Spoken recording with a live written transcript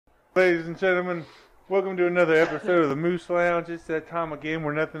Ladies and gentlemen, welcome to another episode of the Moose Lounge. It's that time again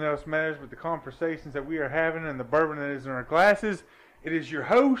where nothing else matters but the conversations that we are having and the bourbon that is in our glasses. It is your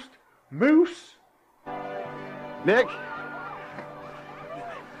host, Moose. Nick?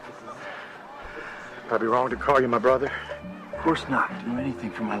 Probably wrong to call you my brother. Of course not. Do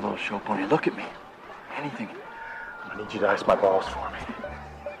anything for my little show pony. Look at me. Anything. I need you to ice my balls for me.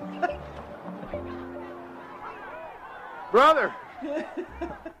 Brother!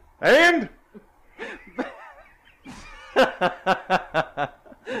 And...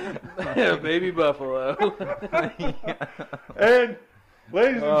 Baby buffalo. And,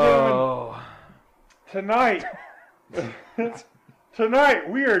 ladies and gentlemen, tonight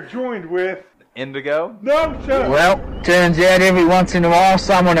we are joined with... Indigo? No, shut up. Well, turns out every once in a while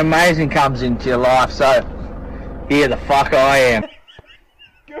someone amazing comes into your life, so here the fuck I am.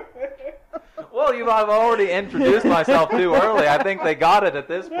 Well, I've already introduced myself too early. I think they got it at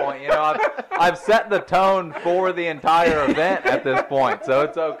this point. I've set the tone for the entire event at this point, so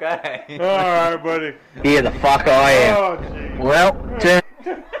it's okay. All right, buddy. Here the fuck I am. Oh, geez. Well,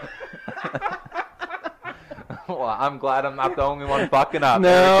 Well, I'm glad I'm not the only one fucking up.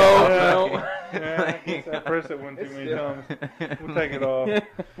 No. Yeah, I guess I pressed it one too many times. We'll take it off.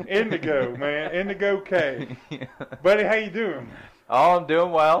 Indigo, man. Indigo Caye. Buddy, how you doing? Oh, I'm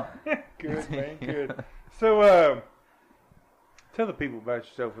doing well. Good, man. Good. So, tell the people about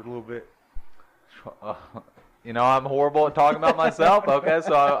yourself a little bit. I'm horrible at talking about myself. Okay,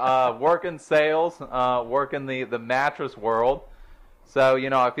 so I work in sales, work in the mattress world. So,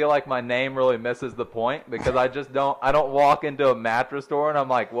 I feel like my name really misses the point because I don't walk into a mattress store and I'm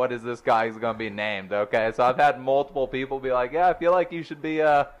like, what is this guy's going to be named? Okay, so I've had multiple people be like, yeah, I feel like you should be,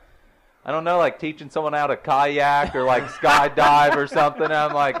 I don't know, like teaching someone how to kayak or like skydive or something. And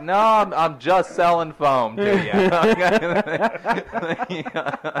I'm like, no, I'm just selling foam to you.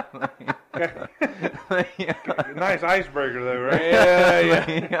 Nice icebreaker, though, right?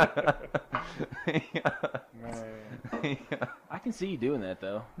 Yeah. I can see you doing that,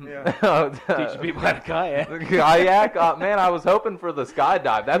 though. Yeah. Teaching people how to kayak. Kayak? Man, I was hoping for the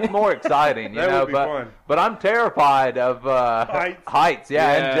skydive. That's more exciting, That would be fun. But I'm terrified of heights, in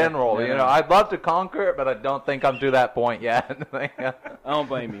general. Yeah. I'd love to conquer it, but I don't think I'm to that point yet. I don't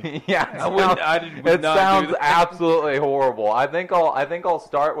blame you. Yeah, it sounds absolutely horrible. I think I'll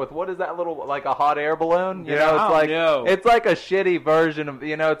start with, what is that little, like a hot air balloon? It's like a shitty version of,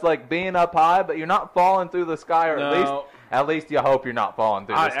 it's like being up high, but you're not falling through the sky, or at least you hope you're not falling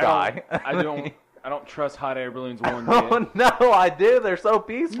through the sky. I don't trust hot air balloons one bit. Oh, no, I do. They're so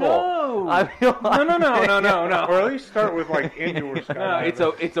peaceful. No. I feel like No. Or at least start with, like, indoor skydiving.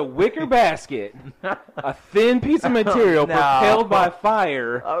 No, it's a wicker basket, a thin piece of material propelled by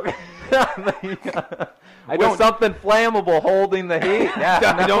fire. Okay. With something flammable holding the heat.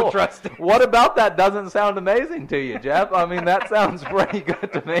 Yeah, I don't trust it. What about that doesn't sound amazing to you, Jeff? I mean, that sounds pretty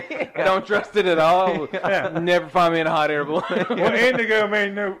good to me. I don't trust it at all. Yeah. Never find me in a hot air balloon. Well, Indigo,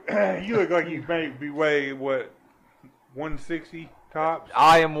 man, you look like you may be weighing, 160 tops?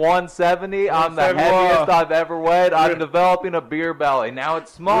 I am 170. I'm the heaviest I've ever weighed. I'm developing a beer belly. Now,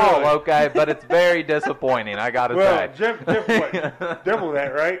 it's small, Really? okay, but it's very disappointing, I got to say. Jeff, what, double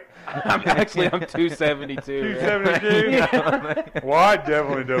that, right? I'm 272. 272? Yeah. Well, I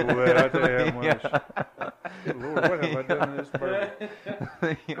definitely double that, I'll tell you how much. Good Lord, what have I done to this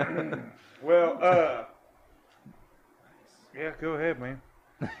bourbon? Well, yeah, go ahead, man.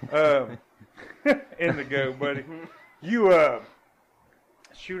 Indigo, buddy. You,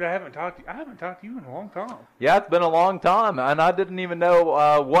 shoot, I haven't talked to you in a long time. Yeah, it's been a long time, and I didn't even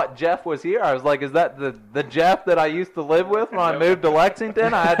know what Jeff was here. I was like, is that the Jeff that I used to live with when I moved to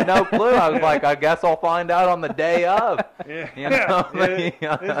Lexington? I had no clue. I was like, I guess I'll find out on the day of. Yeah,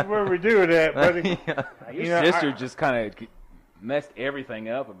 Yeah. This is where we do it at, buddy. Your sister just kind of messed everything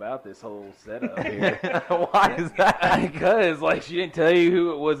up about this whole setup here. Why is that? Because, she didn't tell you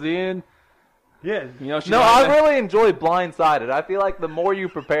who it was in. Yeah. I really enjoy Blindsided. I feel like the more you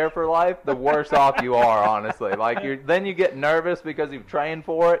prepare for life, the worse off you are, honestly. Then you get nervous because you've trained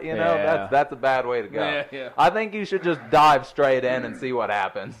for it, Yeah. That's a bad way to go. Yeah. I think you should just dive straight in and see what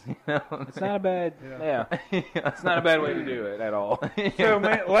happens. It's not a bad, it's not a bad way to do it at all. So,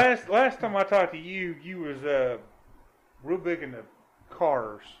 man, last time I talked to you, you was real big into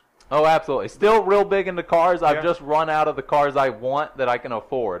cars. Oh, absolutely. Still real big into cars. I've Yeah. just run out of the cars I want that I can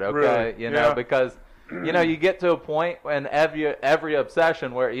afford, okay? Really? Because, you get to a point in every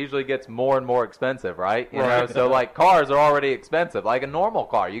obsession where it usually gets more and more expensive, right? You know, so, cars are already expensive. Like a normal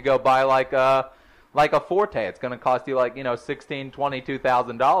car, you go buy, like a Forte, it's going to cost you, $16,000,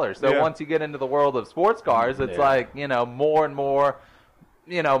 $22,000. So once you get into the world of sports cars, it's more and more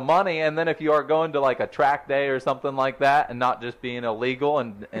money. And then if you are going to like a track day or something like that and not just being illegal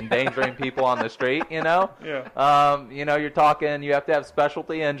and endangering people on the street, Yeah. you're talking, you have to have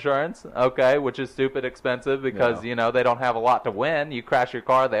specialty insurance, okay, which is stupid expensive because, they don't have a lot to win. You crash your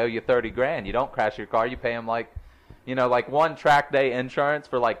car, they owe you $30,000. You don't crash your car, you pay them like one track day insurance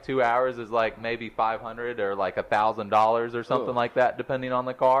for like 2 hours is like maybe $500 or like $1,000 or something like that, depending on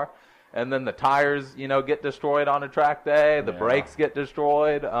the car. And then the tires, get destroyed on a track day. The brakes get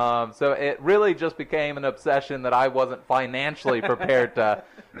destroyed. So it really just became an obsession that I wasn't financially prepared to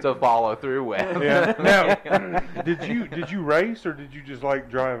follow through with. Yeah. Now, did you race or did you just like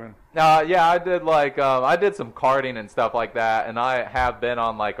driving? Yeah, I did I did some karting and stuff like that, and I have been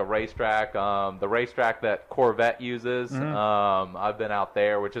on like a racetrack, the racetrack that Corvette uses. I've been out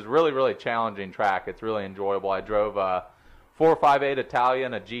there, which is really, really challenging track. It's really enjoyable. I drove 458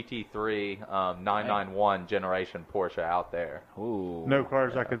 Italian, a GT3 991 generation Porsche out there. Ooh. No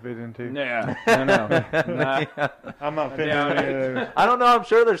cars I could fit into. Yeah. No. I'm not fitting into any of those. I don't know. I'm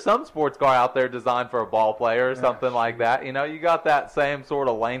sure there's some sports car out there designed for a ball player or something like that. You got that same sort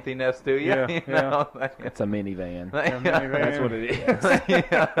of lengthiness to you. Yeah, It's a minivan. Minivan. That's what it is.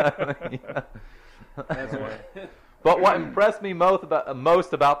 That's what. But what impressed me most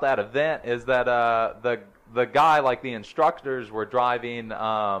about that event is that the guy, like the instructors, were driving.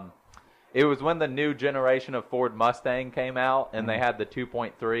 It was when the new generation of Ford Mustang came out, and they had the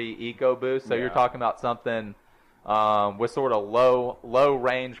 2.3 EcoBoost. So you're talking about something with sort of low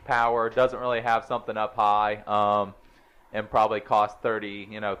range power, doesn't really have something up high, and probably cost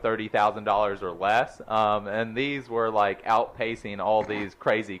 $30,000 or less. And these were like outpacing all these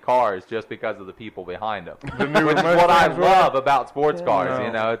crazy cars just because of the people behind them. Which is what I love about sports cars.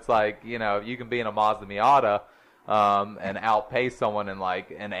 It's like, you can be in a Mazda Miata and outpace someone in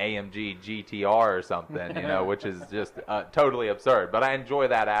like an AMG GTR or something, which is just totally absurd. But I enjoy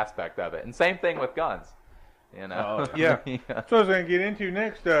that aspect of it. And same thing with guns. Yeah. So I was going to get into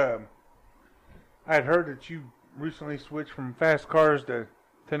next. I had heard that you recently switched from fast cars to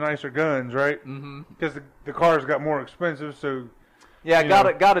nicer guns, right? Mm-hmm. Because the cars got more expensive, so yeah,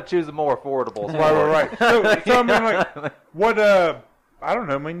 got to choose a more affordable. Right. So I mean, like, what? I don't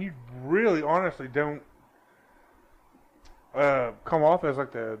know, man. You really, honestly, don't come off as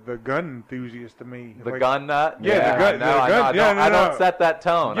like the gun enthusiast to me. The like, gun nut? Yeah, the gun. I don't set that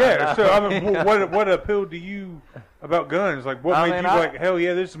tone. Yeah. So I mean, what appealed to you about guns? Like, what made you like, hell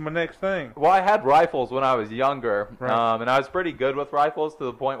yeah, this is my next thing? Well, I had rifles when I was younger, and I was pretty good with rifles to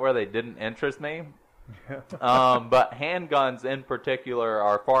the point where they didn't interest me. But handguns in particular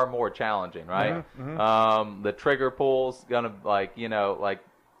are far more challenging, right? Mm-hmm. The trigger pull's gonna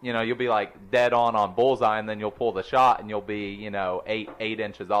you'll be like dead on bullseye, and then you'll pull the shot, and you'll be 8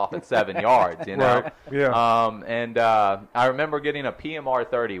 inches off at 7 yards. Right. Yeah. I remember getting a PMR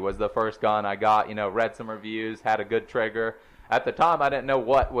 30 was the first gun I got. Read some reviews, had a good trigger. At the time, I didn't know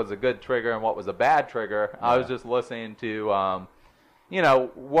what was a good trigger and what was a bad trigger. I was just listening to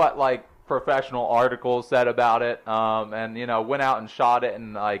what like professional articles said about it, and went out and shot it,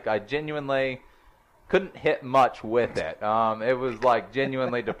 and like I genuinely couldn't hit much with it. It was like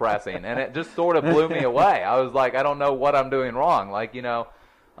genuinely depressing, and it just sort of blew me away. I was like, I don't know what I'm doing wrong. Like, I know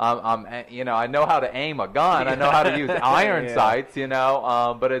how to aim a gun. I know how to use iron sights,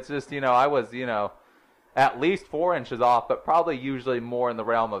 but it's just, I was, at least 4 inches off, but probably usually more in the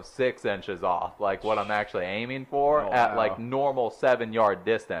realm of 6 inches off, like what I'm actually aiming for like normal 7-yard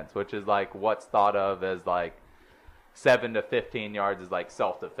distance, which is like what's thought of as like 7 to 15 yards is like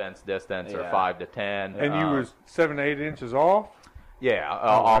self-defense distance, or 5 to 10. And you was 7 to 8 inches off? Yeah,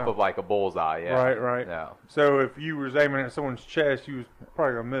 off of like a bullseye. Yeah. Right. Yeah. So if you was aiming at someone's chest, you was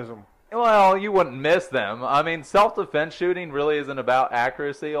probably gonna miss them. Well, you wouldn't miss them. I mean, self-defense shooting really isn't about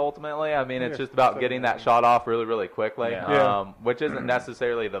accuracy ultimately. I mean, it's just about getting that shot off really, really quickly, which isn't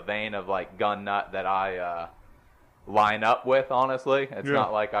necessarily the vein of like gun nut that I line up with, honestly. It's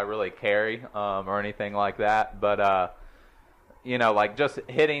not like I really carry or anything like that. But, like just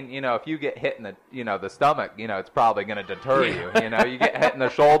hitting, if you get hit in the, the stomach, it's probably going to deter you. You get hit in the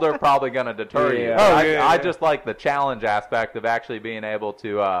shoulder, probably going to deter you. I just like the challenge aspect of actually being able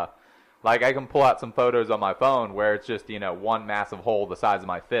to, like I can pull out some photos on my phone where it's just, one massive hole the size of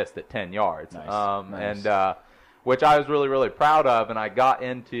my fist at 10 yards. Nice. And which I was really, really proud of. And I got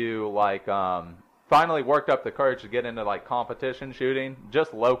into like, finally worked up the courage to get into like competition shooting,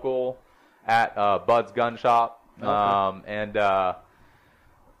 just local at Bud's Gun Shop. Okay.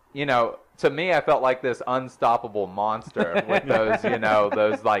 To me, I felt like this unstoppable monster with those,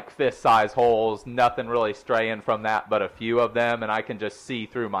 those like fist-size holes, nothing really straying from that but a few of them, and I can just see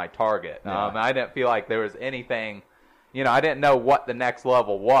through my target. I didn't feel like there was anything, you know, I didn't know what the next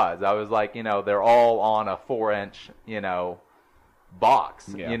level was. I was like, you know, they're all on a 4-inch, you know,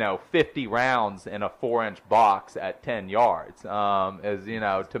 box. You know, 50 rounds in a 4-inch box at 10 yards. Is, you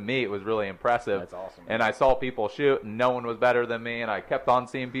know, to me, it was really impressive. That's awesome. And I saw people shoot, and no one was better than me, and I kept on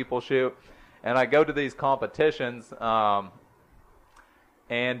seeing people shoot. And I go to these competitions,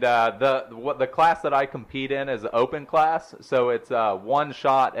 and the class that I compete in is an open class, so it's one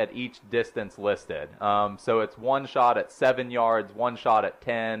shot at each distance listed. So it's one shot at 7 yards, one shot at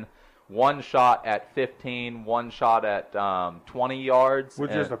 10, one shot at 15, one shot at 20 yards.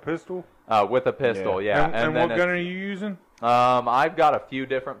 With just a pistol? With a pistol, yeah. And what gun are you using? I've got a few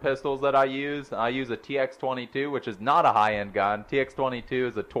different pistols that I use. I use a TX-22, which is not a high-end gun. TX-22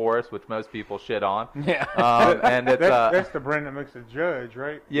 is a Taurus, which most people shit on. Yeah. And it's that's the brand that makes the Judge,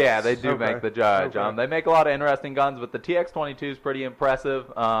 right? Yeah, they do make the Judge. Okay. They make a lot of interesting guns, but the TX-22 is pretty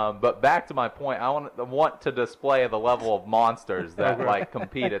impressive. But back to my point, I want to display the level of monsters that like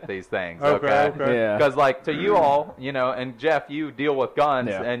compete at these things. Okay. Yeah. Because like to you all, you know, and Jeff, you deal with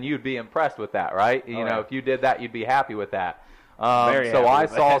guns, and you'd be impressed with that, right? You know, if you did that, you'd be happy with that. So I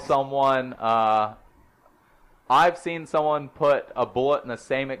saw someone. I've seen someone put a bullet in the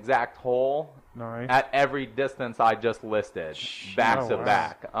same exact hole at every distance I just listed, back to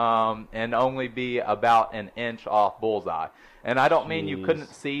back, and only be about an inch off bullseye. And I don't mean you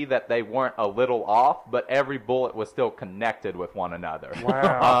couldn't see that they weren't a little off, but every bullet was still connected with one another.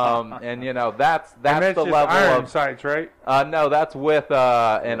 Wow. And you know that's just the level iron of sights, right? no, that's with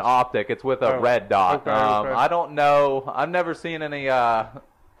an optic. It's with a red dot. Okay. I don't know. I've never seen any.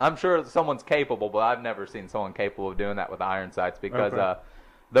 I'm sure someone's capable, but I've never seen someone capable of doing that with iron sights because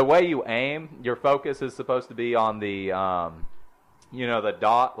the way you aim, your focus is supposed to be on the you know, the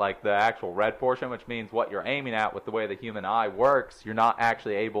dot, like the actual red portion, which means what you're aiming at with the way the human eye works, you're not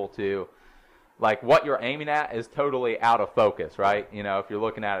actually able to, like what you're aiming at is totally out of focus, right? You know, if you're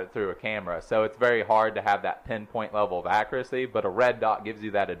looking at it through a camera. So it's very hard to have that pinpoint level of accuracy, but a red dot gives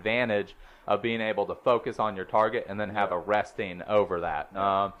you that advantage of being able to focus on your target and then have a resting over that.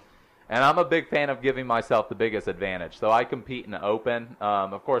 And I'm a big fan of giving myself the biggest advantage. So I compete in the open.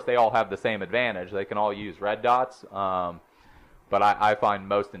 Of course, they all have the same advantage. They can all use red dots. But I find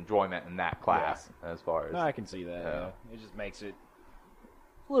most enjoyment in that class as far as... No, I can see that. It just makes it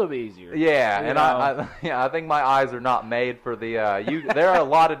a little bit easier. Yeah, and I think my eyes are not made for the... there are a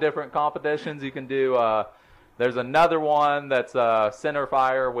lot of different competitions you can do. There's another one that's center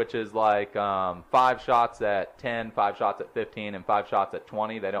fire, which is like 5 shots at 10, 5 shots at 15, and 5 shots at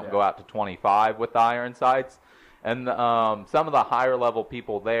 20. They don't go out to 25 with the iron sights. And some of the higher level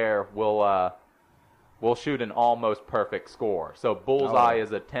people there will shoot an almost perfect score. So bullseye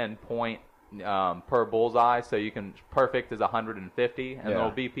is a 10-point per bullseye. So you can perfect is 150, and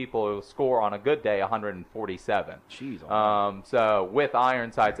there'll be people who score on a good day 147. Jeez. So with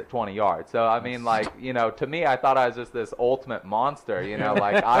iron sights at 20 yards. So I mean, like, you know, to me, I thought I was just this ultimate monster. You know,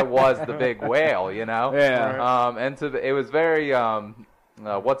 like I was the big whale. You know. Yeah. And so it was very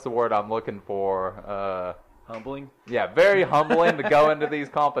what's the word I'm looking for? Humbling? Yeah, very humbling to go into these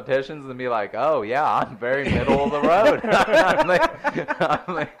competitions and be like, oh, yeah, I'm very middle of the road.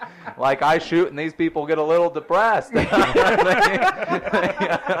 like I shoot and these people get a little depressed. Wow.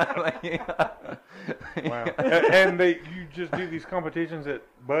 And you just do these competitions at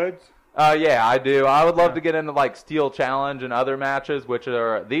Bud's? Yeah, I do. I would love to get into like Steel Challenge and other matches,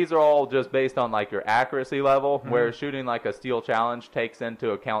 these are all just based on like your accuracy level, where shooting like a Steel Challenge takes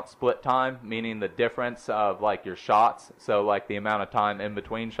into account split time, meaning the difference of like your shots. So like the amount of time in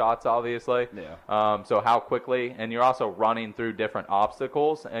between shots, obviously. Yeah. So how quickly, and you're also running through different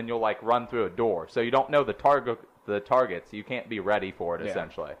obstacles, and you'll like run through a door. So you don't know the targets. You can't be ready for it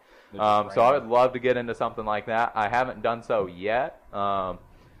essentially. So I would love to get into something like that. I haven't done so yet.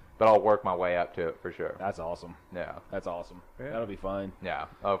 But I'll work my way up to it for sure. That's awesome. Yeah. That's awesome. Yeah. That'll be fun. Yeah.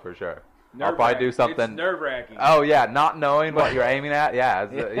 Oh, for sure. I'll probably do something. It's nerve-wracking. Oh, yeah. Not knowing what you're aiming at. Yeah.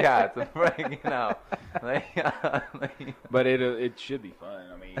 It's a freaking, you know. But it should be fun.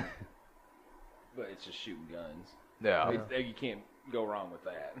 I mean, but it's just shooting guns. Yeah. You can't go wrong with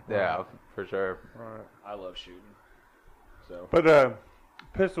that. Yeah, for sure. Right. I love shooting. So. But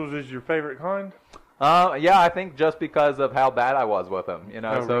pistols is your favorite kind? Yeah, I think just because of how bad I was with them, you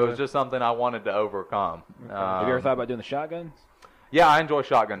know, Oh, so really? it was just something I wanted to overcome. Have you ever thought about doing the shotguns? Yeah, I enjoy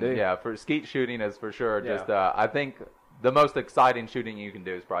shotgun. Do you? Yeah, for skeet shooting is for sure. Yeah. Just I think the most exciting shooting you can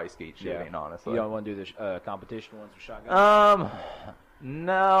do is probably skeet shooting. Honestly, You don't want to do the competition ones with shotguns?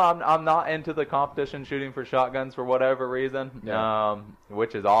 No, I'm not into the competition shooting for shotguns for whatever reason.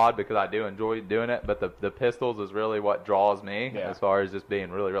 Which is odd because I do enjoy doing it, but the pistols is really what draws me as far as just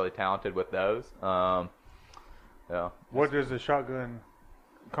being really, really talented with those. Yeah. What does the shotgun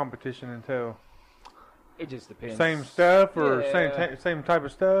competition entail? It just depends. Same stuff or Yeah. same type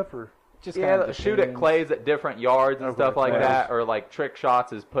of stuff or? Just Yeah, kinda shoot at depends. clays at different yards and Okay, stuff like clays. that, or like trick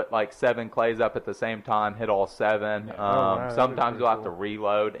shots is put like 7 clays up at the same time, hit all 7. Yeah. Oh, wow, that'd be Sometimes pretty you'll have to cool.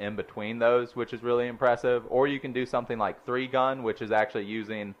 reload in between those, which is really impressive. Or you can do something like 3-gun, which is actually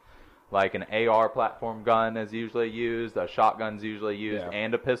using like an AR platform gun is usually used, a shotgun's usually used, Yeah.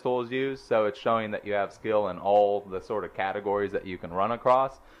 and a pistol is used. So it's showing that you have skill in all the sort of categories that you can run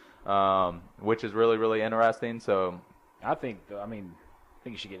across, which is really, really interesting. So I think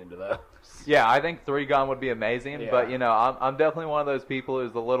you should get into those. yeah, I think 3-gun would be amazing, Yeah. but you know, I'm definitely one of those people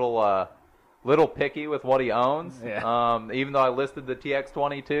who's a little picky with what he owns. Yeah. Even though I listed the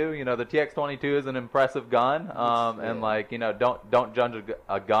TX22, you know, the TX22 is an impressive gun, and like, you know, don't judge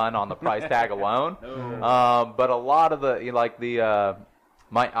a gun on the price tag alone. No. But a lot of I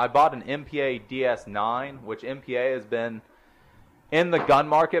bought an MPA DS9, which MPA has been in the gun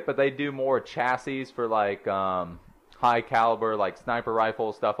market, but they do more chassis for like high caliber, like sniper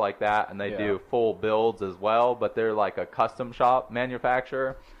rifles, stuff like that, and they do full builds as well, but they're like a custom shop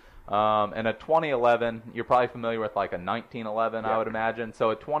manufacturer. And a 2011, you're probably familiar with like a 1911, I would imagine. So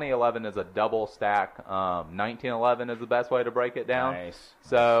a 2011 is a double stack. 1911 is the best way to break it down. Nice.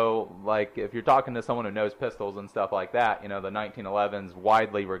 So, like, if you're talking to someone who knows pistols and stuff like that, you know, the 1911's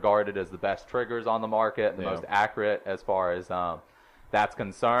widely regarded as the best triggers on the market, the most accurate as far as that's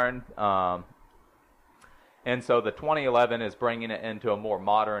concerned. And so the 2011 is bringing it into a more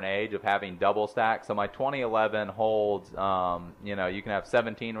modern age of having double stack. So my 2011 holds, you know, you can have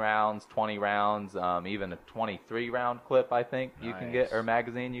 17 rounds, 20 rounds, even a 23 round clip, I think you can get, or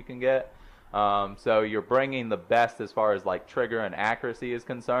magazine you can get. So you're bringing the best as far as like trigger and accuracy is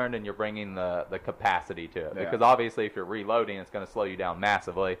concerned, and you're bringing the capacity to it. Because obviously if you're reloading, it's going to slow you down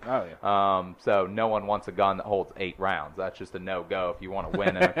massively. Oh, yeah. So no one wants a gun that holds 8 rounds. That's just a no-go if you want to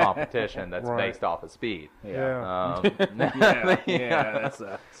win in a competition that's based off of speed. Yeah. That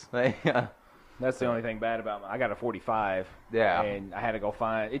sucks. That's the only thing bad about I got a 45. Yeah. And I had to go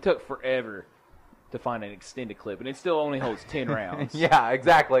find. It took forever to find an extended clip, and it still only holds 10 rounds. Yeah,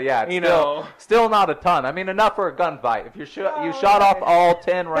 exactly. Yeah, it's You know. still not a ton. I mean, enough for a gunfight. If you shot off all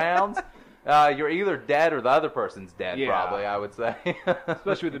 10 rounds, you're either dead or the other person's dead. Yeah. Probably, I would say.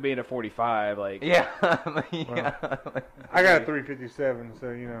 Especially with it being a 45, like. Yeah. I got a 357,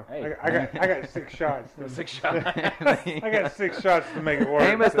 so you know, Hey. I got 6 shots. 6 shots. I got 6 shots to make it work.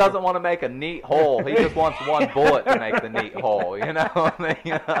 Amos so. doesn't want to make a neat hole. He just wants one bullet to make the neat hole. You know.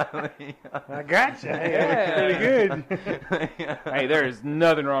 I got you. Hey, that's pretty good. Hey, there is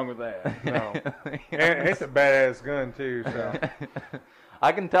nothing wrong with that. No, and it's a badass gun too. So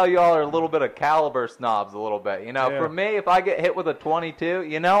I can tell you all are a little bit of caliber snobs a little bit. You know, Yeah. for me, if I get hit with a 22,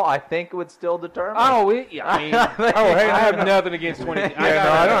 you know, I think it would still deter me. I mean, hey, I have nothing against 20. I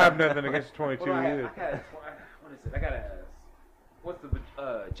don't have nothing against 22 either. What is it? I got a. What's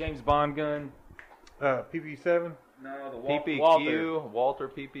the James Bond gun? PP7. No, the PPQ, Walter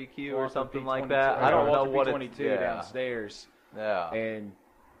PPQ or something like that. I don't know what it's. 22 Yeah. downstairs. Yeah. And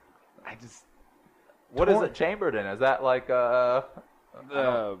I just What is it chambered in? Is that like um,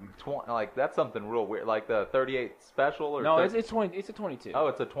 like that's something real weird, like the 38 special or no, it's 20. It's a 22. Oh,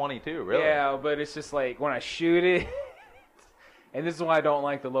 it's a 22, really? Yeah, but it's just like when I shoot it, and this is why I don't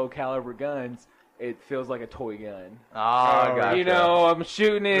like the low caliber guns. It feels like a toy gun. Oh, gotcha. You know, I'm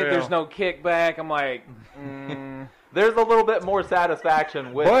shooting it. Yeah. There's no kickback. I'm like, There's a little bit more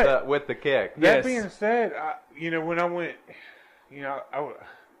satisfaction with the kick. That Yes. being said, you know, when I went, you know, I've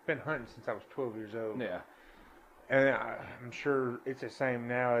been hunting since I was 12 years old. yeah, And I'm sure it's the same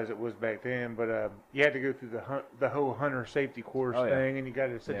now as it was back then, but you had to go through the whole hunter safety course Oh, yeah. thing, and you got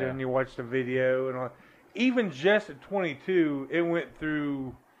to sit there Yeah. and you watch the video and all. Even just at 22, it went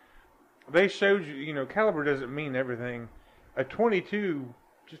through. They showed you, you know, caliber doesn't mean everything. A 22,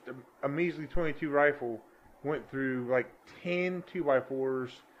 just a measly 22 rifle, went through like 10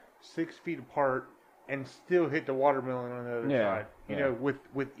 2x4s, 6 feet apart, and still hit the watermelon on the other Yeah, side. You yeah. know,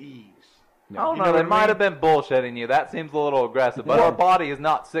 with ease. I don't You know. know They what I might mean? have been bullshitting you. That seems a little aggressive. But our body is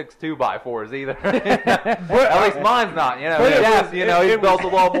not 6 2x4s either. At least mine's not. You know, But it Jeff, was- you know, it he's was- built a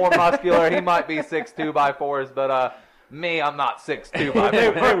little more muscular. He might be 6 2x4s, but me, I'm not 6 they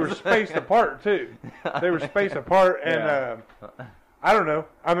 2x4s. were spaced apart too. They were spaced apart, and I don't know.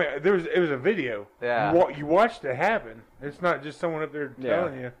 I mean, it was a video. Yeah. You watched it happen. It's not just someone up there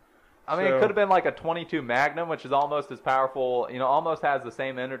telling you. I mean, it could have been like a 22 Magnum, which is almost as powerful, almost has the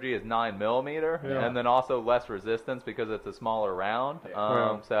same energy as 9mm, and then also less resistance because it's a smaller round.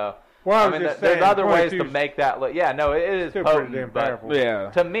 There's other ways to make that look. Yeah, no, it is potent,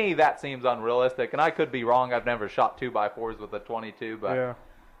 but to me, that seems unrealistic. And I could be wrong. I've never shot 2x4s with a 22, but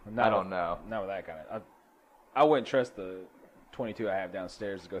I don't know. Not with that kind of. I wouldn't trust the 22 I have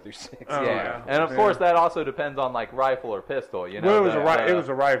downstairs to go through 6. And of course that also depends on like rifle or pistol. Well, it was a rifle. Because it was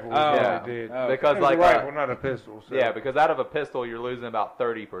a rifle, not a pistol. So. Yeah, because out of a pistol you're losing about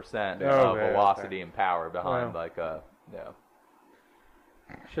 30% of velocity and power behind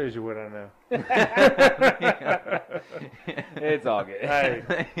Shows you what I know. It's all good. Hey,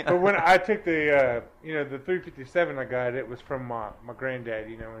 but when I took the the 357 I got, it was from my granddad.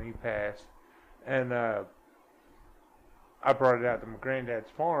 When he passed, and I brought it out to my granddad's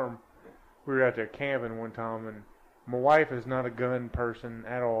farm. We were out there camping one time, and my wife is not a gun person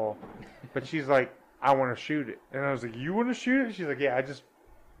at all, but she's like, I want to shoot it. And I was like, you want to shoot it? She's like, yeah, I just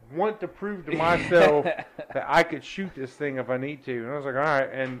want to prove to myself that I could shoot this thing if I need to. And I was like, all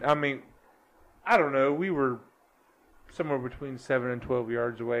right. And, I mean, I don't know. We were somewhere between 7 and 12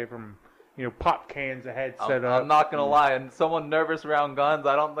 yards away from pop cans I had set up. I'm not going to lie. And someone nervous around guns,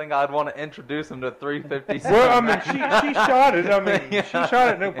 I don't think I'd want to introduce them to 357. Well, I mean, she shot it. I mean, she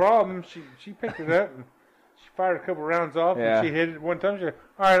shot it, no problem. She picked it up and she fired a couple rounds off and she hit it one time. She said,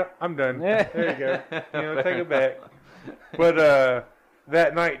 all right, I'm done. There you go. Take it back. But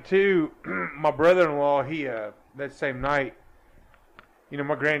that night, too, my brother-in-law, he, that same night,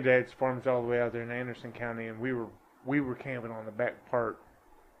 my granddad's farm's all the way out there in Anderson County, and we were camping on the back part.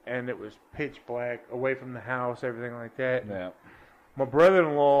 And it was pitch black, away from the house, everything like that. Yeah. My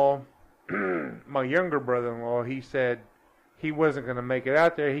brother-in-law, my younger brother-in-law, he said he wasn't going to make it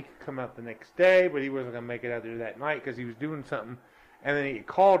out there. He could come out the next day, but he wasn't going to make it out there that night because he was doing something. And then he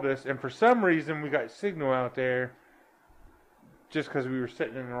called us, and for some reason we got signal out there just because we were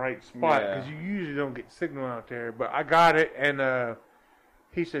sitting in the right spot because you usually don't get signal out there. But I got it, and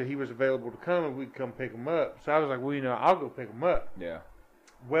he said he was available to come and we'd come pick him up. So I was like, well, I'll go pick him up. Yeah.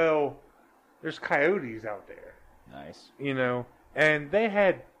 Well, there's coyotes out there. Nice. And they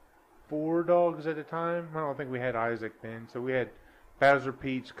had 4 dogs at the time. I don't think we had Isaac then. So we had Bowser,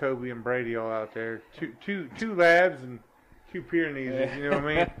 Peach, Kobe, and Brady all out there. Two labs and 2 Pyrenees, you know what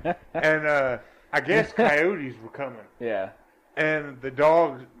I mean? And I guess coyotes were coming. Yeah. And the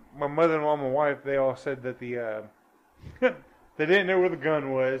dogs, my mother-in-law and my wife, they all said that the they didn't know where the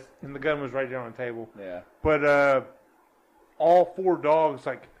gun was, and the gun was right there on the table. Yeah. But all 4 dogs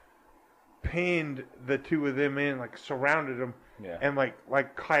pinned the 2 of them in, surrounded them, and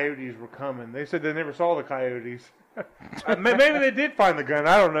like coyotes were coming. They said they never saw the coyotes. Maybe they did find the gun.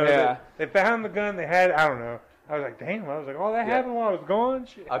 I don't know. Yeah. They found the gun. They had. I don't know. I was like, damn. I was like, oh, that happened while I was gone.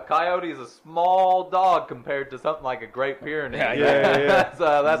 Shit. A coyote is a small dog compared to something like a Great Pyrenees. Yeah. That's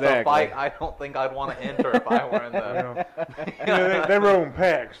a fight I don't think I'd want to enter if I were in the. They roll in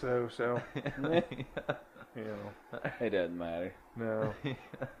packs though, so. It doesn't matter. No.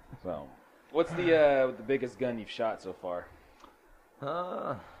 So, what's the biggest gun you've shot so far?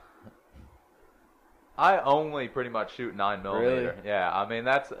 I only pretty much shoot 9mm. Really? Yeah, I mean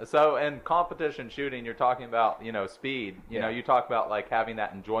that's so. In competition shooting, you're talking about speed. You talk about having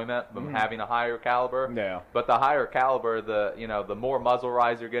that enjoyment from having a higher caliber. Yeah. But the higher caliber, the more muzzle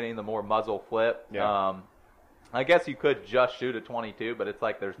rise you're getting, the more muzzle flip. Yeah. I guess you could just shoot a 22, but it's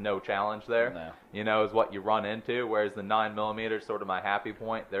there's no challenge there. No. Is what you run into. Whereas the 9mm is sort of my happy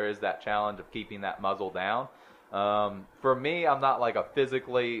point. There is that challenge of keeping that muzzle down. For me, I'm not a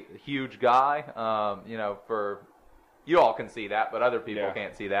physically huge guy. For you all can see that, but other people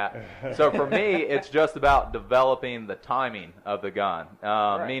can't see that. So for me, it's just about developing the timing of the gun,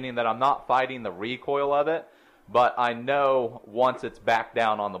 meaning that I'm not fighting the recoil of it. But I know once it's back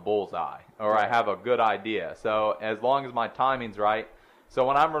down on the bullseye, or I have a good idea. So as long as my timing's right. So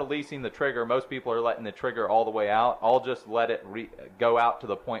when I'm releasing the trigger, most people are letting the trigger all the way out. I'll just let it go out to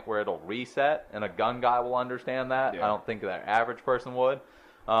the point where it'll reset, and a gun guy will understand that. I don't think that average person would.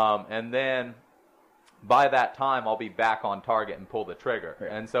 And then by that time, I'll be back on target and pull the trigger.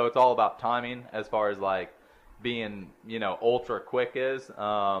 Yeah. And so it's all about timing as far as being, ultra quick is.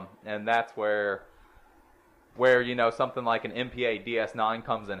 And that's where something like an MPA DS9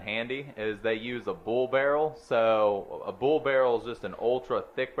 comes in handy is they use a bull barrel. So a bull barrel is just an ultra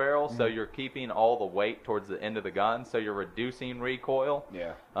thick barrel. So you're keeping all the weight towards the end of the gun. So you're reducing recoil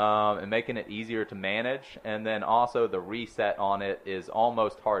and making it easier to manage. And then also the reset on it is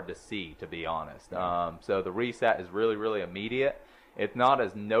almost hard to see, to be honest. So the reset is really, really immediate. It's not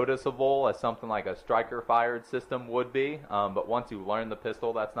as noticeable as something like a striker-fired system would be, but once you learn the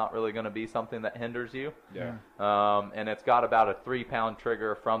pistol, that's not really going to be something that hinders you. Yeah. And it's got about a 3-pound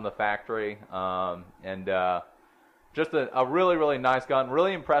trigger from the factory, just a really, really nice gun.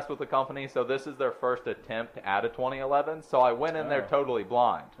 Really impressed with the company. So this is their first attempt at a 2011. So I went in there totally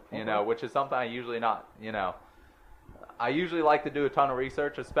blind, which is something I usually not, I usually like to do a ton of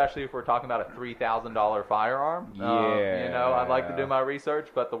research, especially if we're talking about a $3,000 firearm. I'd like to do my research,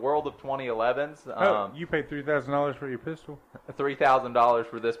 but the world of 2011s. You paid $3,000 for your pistol? $3,000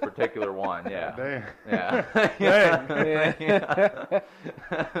 for this particular one, yeah. Damn. Yeah.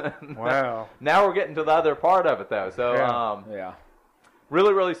 Damn. Wow. Now we're getting to the other part of it, though. So, yeah.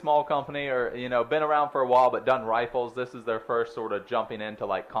 Really, really small company, or been around for a while, but done rifles. This is their first sort of jumping into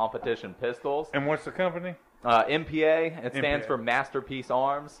like competition pistols. And what's the company? MPA. It stands for Masterpiece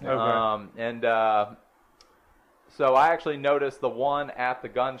Arms. Okay. So I actually noticed the one at the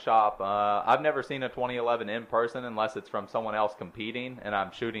gun shop. I've never seen a 2011 in person unless it's from someone else competing, and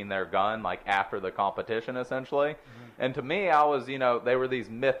I'm shooting their gun like after the competition, essentially. And to me, I was, they were these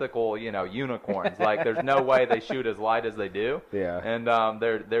mythical, unicorns. Like, there's no way they shoot as light as they do. Yeah. And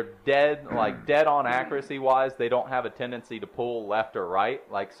they're dead on accuracy wise. They don't have a tendency to pull left or right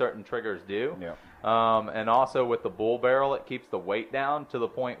like certain triggers do. Yeah. And also with the bull barrel, it keeps the weight down to the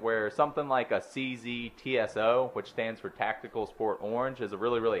point where something like a CZ TSO, which stands for Tactical Sport Orange, is a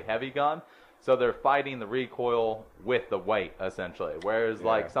really, really heavy gun. So they're fighting the recoil with the weight, essentially. Whereas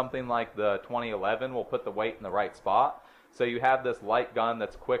like something like the 2011 will put the weight in the right spot. So you have this light gun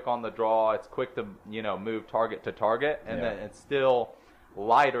that's quick on the draw. It's quick to, move target to target. And then it's still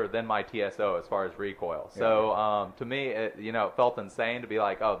lighter than my TSO as far as recoil. So to me, it felt insane to be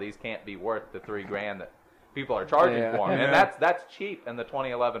like, oh, these can't be worth the $3,000 that people are charging for them. And that's cheap in the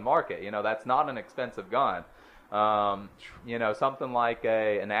 2011 market. That's not an expensive gun. Something like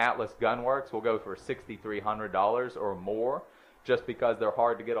an Atlas Gunworks will go for $6,300 or more, just because they're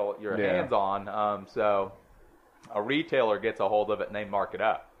hard to get your hands on. So a retailer gets a hold of it and they mark it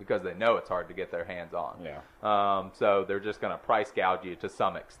up because they know it's hard to get their hands on. So they're just going to price gouge you to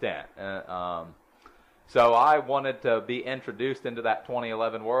some extent. So I wanted to be introduced into that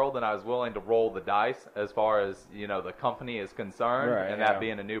 2011 world, and I was willing to roll the dice as far as the company is concerned, and that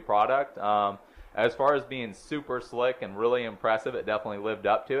being a new product. As far as being super slick and really impressive, it definitely lived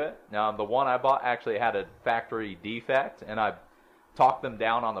up to it. The one I bought actually had a factory defect, and I talked them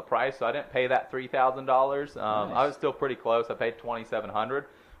down on the price, so I didn't pay that $3,000. I was still pretty close. I paid $2,700,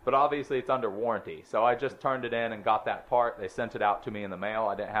 but obviously it's under warranty. So I just turned it in and got that part. They sent it out to me in the mail.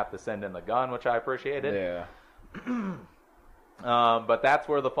 I didn't have to send in the gun, which I appreciated. Yeah. But that's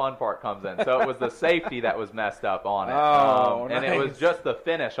where the fun part comes in. So it was the safety that was messed up on it. And it was just the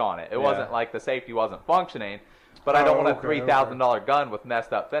finish on it. It wasn't like the safety wasn't functioning. But I don't want a $3,000 gun with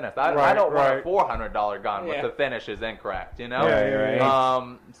messed up finish. I don't want a $400 gun with the finish is incorrect,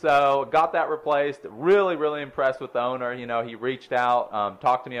 So got that replaced. Really, really impressed with the owner. He reached out,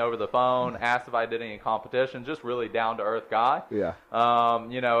 talked to me over the phone, asked if I did any competition. Just really down to earth guy. Yeah.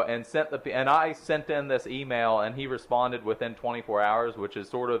 And I sent in this email, and he responded within 24 hours, which is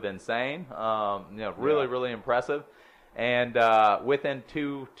sort of insane. Really, really impressive. And within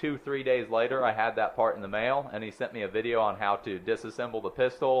 3 days later, I had that part in the mail, and he sent me a video on how to disassemble the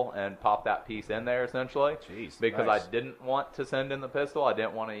pistol and pop that piece in there, essentially. Jeez, because nice. I didn't want to send in the pistol. I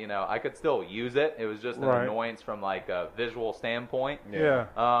didn't want to, I could still use it. It was just an annoyance from like a visual standpoint. Yeah.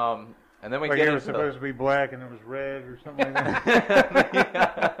 And then we like get it was into supposed to be black and it was red or something like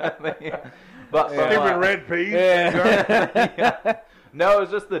that. But Stupid red piece. No, it was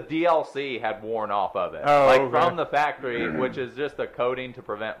just the DLC had worn off of it. From the factory, which is just a coating to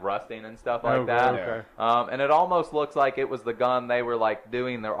prevent rusting and stuff like that. Okay. And it almost looks like it was the gun they were like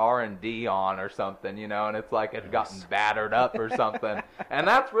doing their R&D on or something, and it's like it had gotten battered up or something. And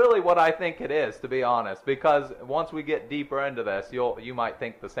that's really what I think it is, to be honest, because once we get deeper into this, you might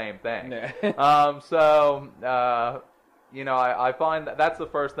think the same thing. I find that's the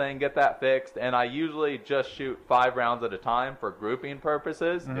first thing, get that fixed, and I usually just shoot 5 rounds at a time for grouping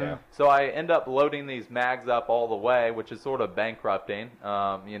purposes. So I end up loading these mags up all the way, which is sort of bankrupting.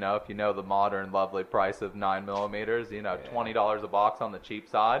 If you know the modern lovely price of 9mm, $20 a box on the cheap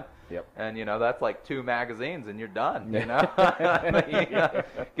side. Yep. And that's like 2 magazines and you're done.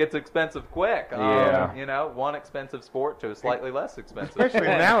 Gets expensive quick. One expensive sport to a slightly less expensive. Especially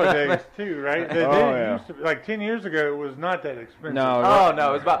nowadays too, right? It used to be, like 10 years ago, it was not that expensive. No, it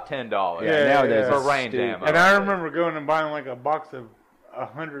was about $10. Nowadays for range ammo. And I remember going and buying like a box of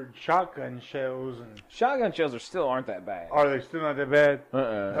 100 shotgun shells, and Shotgun shells aren't that bad. are they still not that bad?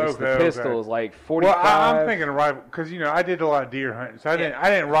 It's the pistol is like 45. Well, I'm thinking rifle because I did a lot of deer hunting, so I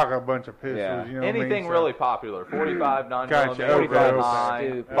didn't rock a bunch of pistols. Yeah. You know what I mean? Anything really popular. 45 9 Gotcha. 45 Okay. high.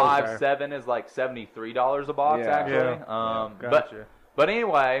 Stupid. 5.7 is like $73 a box, Yeah. actually. Yeah. Gotcha. But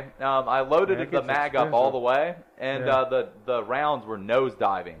anyway, I loaded Yeah, it the gets mag up all expensive. the way, and Yeah. the rounds were nose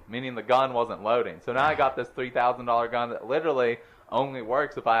diving, meaning the gun wasn't loading. So now I got this $3,000 gun that literally only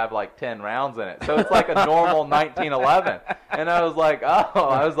works if I have like 10 rounds in it. So it's like a normal 1911. And I was like,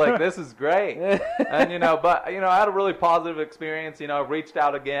 this is great. And, but I had a really positive experience. Reached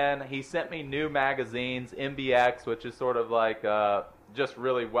out again. He sent me new magazines, MBX, which is sort of like just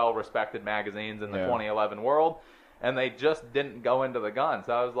really well-respected magazines in the 2011 world. And they just didn't go into the gun.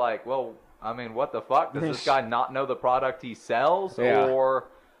 So I was like, well, I mean, what the fuck? Does this guy not know the product he sells? Yeah. Or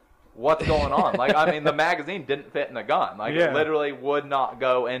what's going on? Like, I mean, the magazine didn't fit in the gun. Like, it literally would not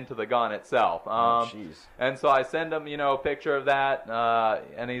go into the gun itself. Jeez. And so I send him, a picture of that,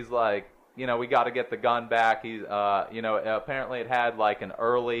 and he's like, we got to get the gun back. He's, apparently it had like an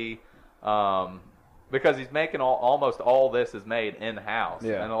early, because he's making almost all this is made in-house,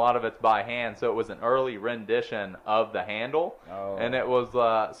 and a lot of it's by hand, so it was an early rendition of the handle, and it was,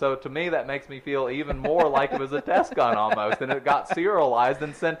 so to me that makes me feel even more like it was a test gun almost, and it got serialized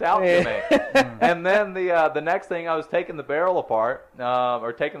and sent out to me. And then the next thing, I was taking the barrel apart,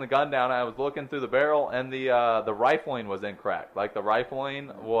 or taking the gun down, and I was looking through the barrel, and the rifling was incorrect. Like, the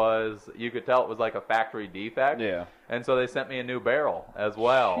rifling was, you could tell it was like a factory defect. Yeah. And so they sent me a new barrel as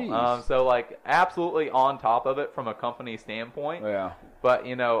well. Jeez. So, like, absolutely on top of it from a company standpoint. Yeah. But,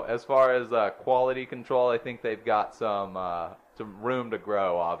 as far as quality control, I think they've got some room to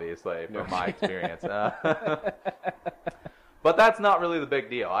grow, obviously, from my experience. But that's not really the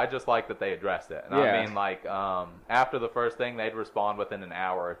big deal. I just like that they addressed it. And I mean, like, after the first thing, they'd respond within an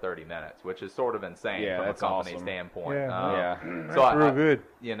hour or 30 minutes, which is sort of insane from a company standpoint. Yeah. So That's real good.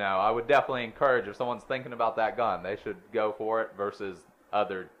 I would definitely encourage, if someone's thinking about that gun, they should go for it versus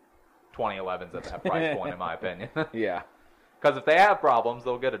other 2011s at that price point, in my opinion. Yeah. Because if they have problems,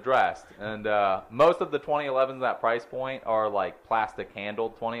 they'll get addressed. And most of the 2011s at that price point are like plastic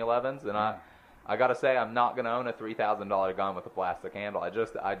handled 2011s, and I gotta say, I'm not gonna own a $3,000 gun with a plastic handle. I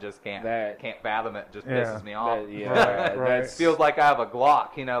just can't fathom it. Just pisses me off. Right. It feels like I have a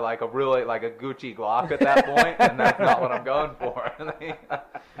Glock, like a Gucci Glock at that point, and that's not what I'm going for.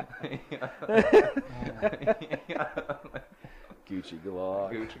 Gucci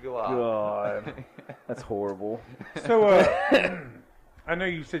Glock. Gucci Glock. God, that's horrible. So, I know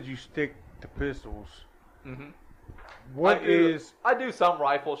you said you stick to pistols. Mm-hmm. I I do some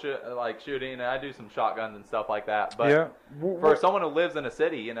rifle shooting, and I do some shotguns and stuff like that. But for someone who lives in a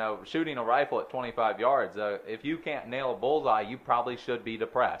city, shooting a rifle at 25 yards, if you can't nail a bullseye, you probably should be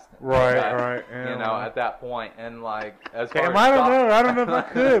depressed. Right. Yeah, at that point, and like as far as I don't know if I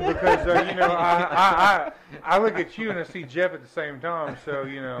could because I look at you and I see Jeff at the same time, so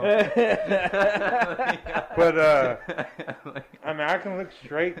But I mean, I can look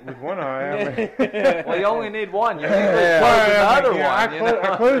straight with one eye. Well, you only need one. You need Yeah, close another one.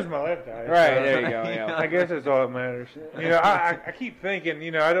 I closed my left eye. Right, so there you go. Yeah. I guess that's all that matters. I keep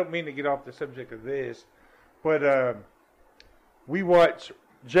thinking, I don't mean to get off the subject of this, but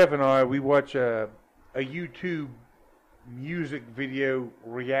Jeff and I watch a YouTube music video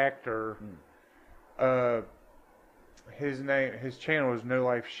reactor. His channel is No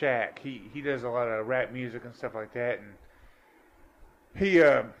Life Shack. He does a lot of rap music and stuff like that, and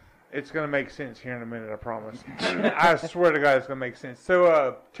it's going to make sense here in a minute, I promise. I swear to God, it's going to make sense.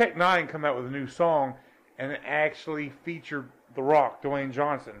 So, Tech Nine come out with a new song, and it actually featured The Rock, Dwayne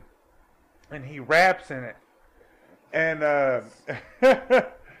Johnson, and he raps in it. And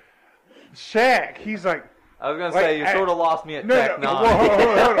Shaq, he's like, I was going to say, you sort of lost me at Tech 9. Hold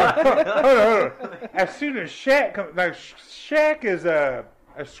on. As soon as Shaq comes, now Shaq is a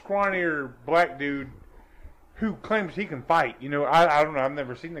scrawnier black dude who claims he can fight. I don't know. I've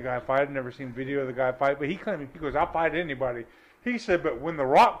never seen the guy fight. I've never seen video of the guy fight. But he goes, I'll fight anybody. He said, but when The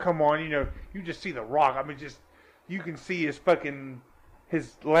Rock come on, you just see The Rock. I mean, you can see his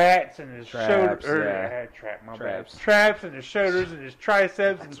lats and his shoulders. Traps and his shoulders and his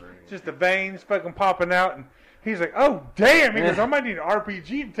triceps and just the veins fucking popping out. And he's like, oh, damn. He goes, I might need an RPG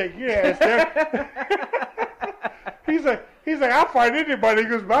to take your ass there. He's like, I'll fight anybody. He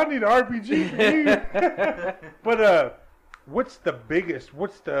goes, but I need an RPG for you. But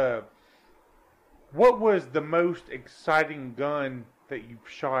what was the most exciting gun that you've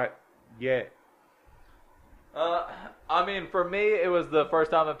shot yet? I mean, for me, it was the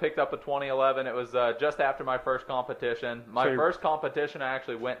first time I picked up a 2011. It was just after my first competition. My first competition I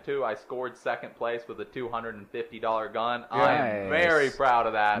actually went to, I scored second place with a $250 gun. Nice. I'm very proud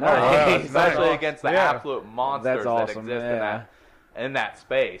of that. Nice. Especially Nice. against the Yeah. absolute monsters That's awesome. that exist Yeah. in that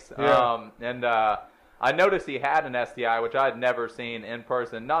space. Yeah. I noticed he had an STI, which I had never seen in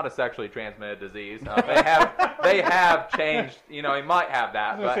person. Not a sexually transmitted disease. They have changed. You know, he might have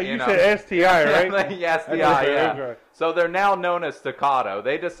that, but You know. said STI, right? Yes, Okay, yeah. okay. So they're now known as staccato.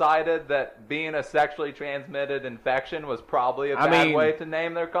 They decided that being a sexually transmitted infection was probably a bad way to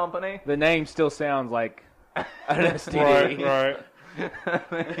name their company. The name still sounds like an STD. Right.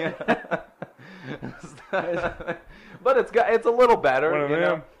 But it's a little better. One of you know?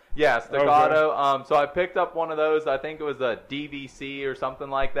 them? Yeah, staccato. So I picked up one of those. I think it was a DVC or something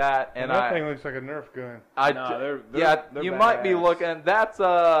like that. And that thing looks like a Nerf gun. They're you might be badass. looking. That's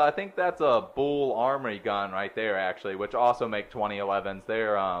I think that's a Bull Armory gun right there, actually, which also make 2011s.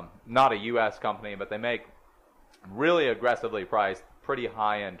 They're not a U.S. company, but they make really aggressively priced, pretty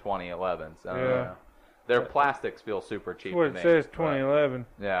high-end 2011s. Yeah. Their plastics feel super cheap. That's what to it me, says, but- 2011.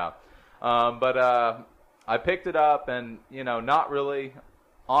 Yeah. I picked it up and, not really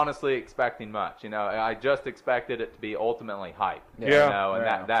honestly expecting much. I just expected it to be ultimately hype. Yeah.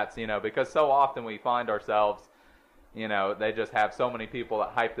 And that's, because so often we find ourselves, they just have so many people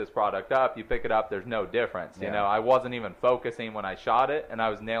that hype this product up. You pick it up, there's no difference. Yeah. I wasn't even focusing when I shot it, and I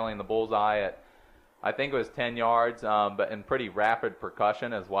was nailing the bullseye at, I think it was 10 yards, but in pretty rapid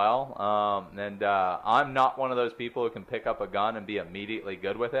percussion as well. I'm not one of those people who can pick up a gun and be immediately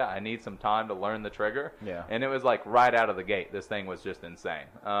good with it. I need some time to learn the trigger. Yeah. And it was like right out of the gate. This thing was just insane.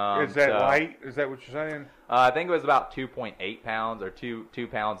 Is that light? Is that what you're saying? I think it was about 2.8 pounds or 2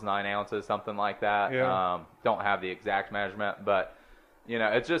 pounds 9 ounces, something like that. Yeah. Don't have the exact measurement, but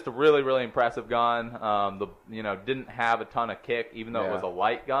it's just a really, really impressive gun. Didn't have a ton of kick, even though it was a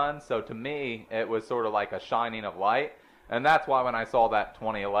light gun. So to me, it was sort of like a shining of light. And that's why when I saw that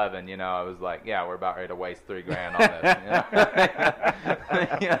 2011, I was like, yeah, we're about ready to waste $3,000 on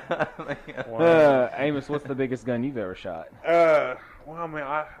this. Wow. Amos, what's the biggest gun you've ever shot? Well, man,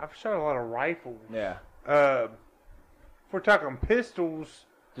 I've shot a lot of rifles. Yeah. If we're talking pistols,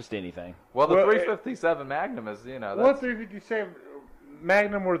 Just anything. Well, the Well, 357 Magnum is, that's... what 357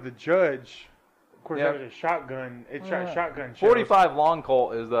 Magnum or the Judge? Of course, Yeah. that was a shotgun. It's shot shotgun. Shells. 45 Long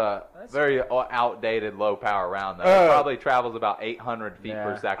Colt is a very outdated low power round, though. It probably travels about 800 feet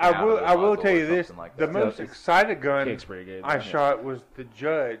per second. I will. out of the I will muzzle tell or you this: something like the that. most excited gun Kick's pretty good. I shot was the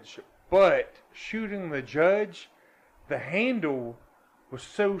Judge, but shooting the Judge, the handle was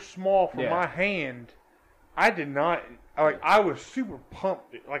so small for my hand. I did not. I was super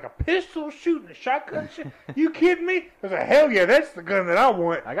pumped. Like a pistol shooting a shotgun shot. You kidding me? I was like, hell yeah, that's the gun that I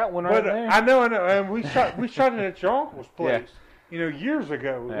want. I got one right But there. I know, and we shot it at your uncle's place. Years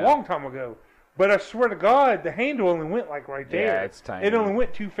ago, a long time ago. But I swear to God, the handle only went like right there. Yeah, it's tiny. It only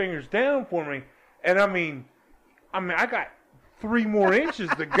went 2 fingers down for me, and I mean, I got 3 more inches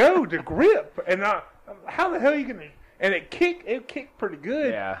to go to grip, and how the hell are you gonna? And it kicked pretty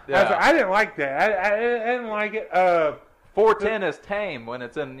good. Yeah. I didn't like that. I didn't like it. 410 is tame when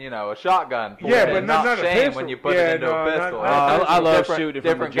it's in, a shotgun. Yeah, 410 but is not a shame pistol. when you put Yeah, it into no, a pistol. I love Different- shooting it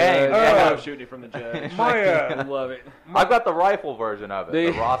from the different Judge. game. I Yeah. love shooting it from the Judge. My love it. I've got the rifle version of it,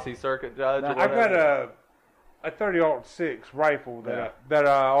 the The- Rossi Circuit Judge. or I've got whatever. a 30-06 rifle that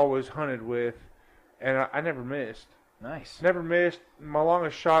I always hunted with, and I never missed. Nice. Never missed. My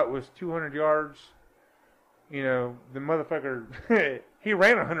longest shot was 200 yards. The motherfucker, he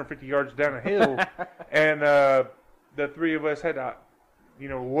ran 150 yards down a hill, and the 3 of us had to,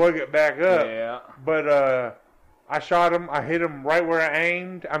 lug it back up. Yeah. But I shot him. I hit him right where I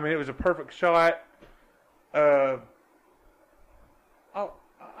aimed. I mean, it was a perfect shot. I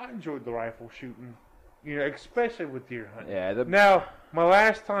enjoyed the rifle shooting, especially with deer hunting. Yeah. Now, my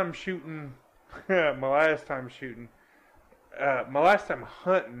last time hunting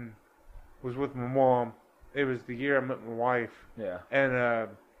was with my mom. It was the year I met my wife, Yeah. and I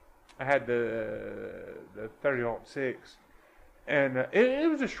had the 30-06, and it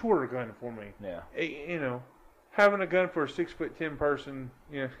was a shorter gun for me. Yeah. Having a gun for a 6'10" person,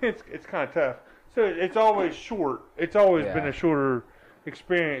 it's kind of tough. So it's always short. It's always been a shorter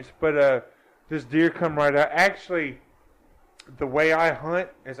experience. But this deer come right out. Actually, the way I hunt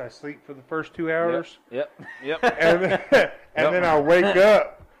is I sleep for the first 2 hours, Yep. and then I wake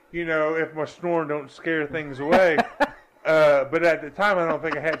up. If my snoring don't scare things away, But at the time, I don't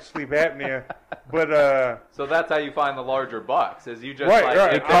think I had sleep apnea. But so that's how you find the larger bucks, is you just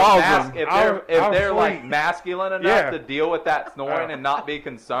right. if they're like masculine enough to deal with that snoring and not be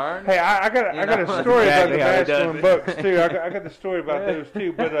concerned. Hey, I got a story about the masculine bucks too. I got the story about those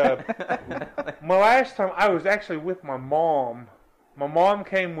too. But my last time I was actually with my mom. My mom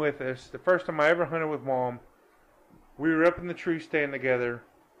came with us. The first time I ever hunted with Mom, we were up in the tree stand together.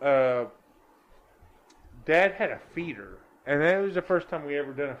 Dad had a feeder, and that was the first time we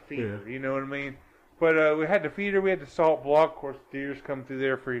ever done a feeder. Yeah. You know what I mean? But we had the feeder, we had the salt block. Of course, deers come through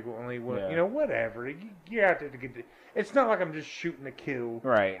there frequently. You know, whatever. You're out there to get. It's not like I'm just shooting to kill.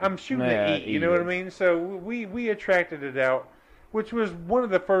 Right. I'm shooting to eat. You know what I mean? So we attracted it out, which was one of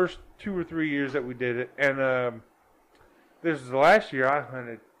the first 2 or 3 years that we did it. And this was the last year I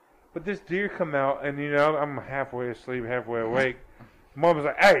hunted. But this deer come out, and you know I'm halfway asleep, halfway awake. Mom was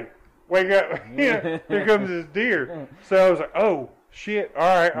like, "Hey, wake up! Here comes this deer." So I was like, "Oh shit!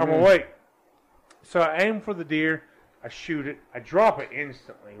 All right, I'm awake." So I aim for the deer, I shoot it, I drop it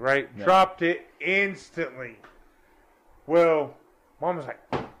instantly. Right, dropped it instantly. Well, Mom was like,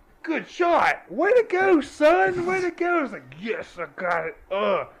 "Good shot! Way to go, son! Way to go!" I was like, "Yes, I got it!"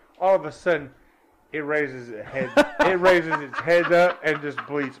 All of a sudden, it raises its head. It raises its head up and just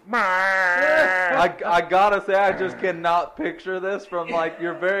bleats. I gotta say, I just cannot picture this from like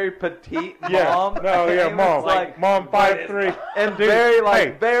your very petite mom. Mom. Like Mom 5'3", and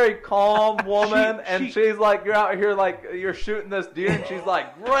dude, very calm woman. She's like, you're out here like you're shooting this deer, and she's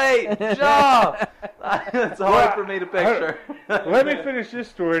like, "Great job." It's hard for me to picture. Let me finish this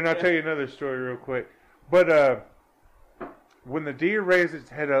story, and I'll tell you another story real quick. But when the deer raised its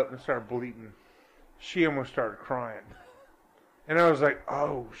head up and started bleating, she almost started crying. And I was like,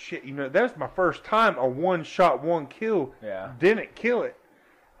 oh, shit. You know, that was my first time a one-shot, one-kill didn't kill it.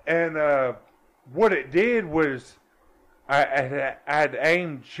 And what it did was I had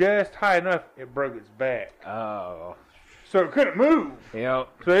aimed just high enough, it broke its back. Oh. So it couldn't move. Yep.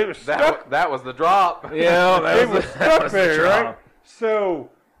 So it was stuck. That was the drop. Yeah, it was stuck there, right?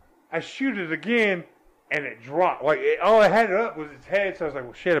 So I shoot it again, and it dropped. Like, all I had it up was its head. So I was like,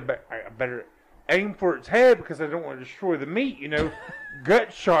 well, shit, I better aim for its head because I don't want to destroy the meat, you know,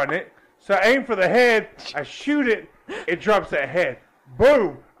 gut shot it. So I aim for the head, I shoot it, it drops that head.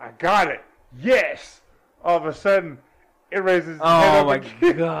 Boom! I got it. Yes! All of a sudden, it raises its head up. Oh my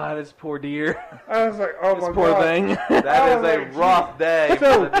God, this poor deer. I was like, oh my God. Poor thing. That is a rough day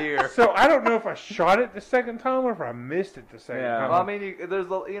for the deer. So I don't know if I shot it the second time or if I missed it the second time. Well, I mean, there's,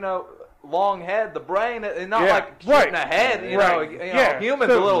 you know, long head, the brain, it's not like shooting a head, you know,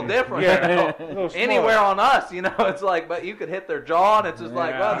 humans a little different, you know, anywhere on us, you know, it's like, but you could hit their jaw, and it's just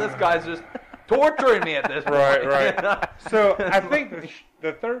like, well, this guy's just torturing me at this point. Right. You know? So I think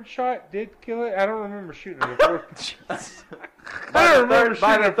the third shot did kill it. I don't remember shooting the fourth. I don't remember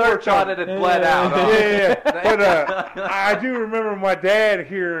shooting by the third shot, it had bled out. But I do remember my dad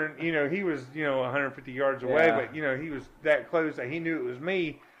hearing, you know, he was, you know, 150 yards away, but, you know, he was that close that he knew it was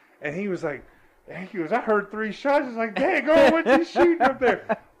me. And he was like, I heard 3 shots. It's like, dang, what's he shooting up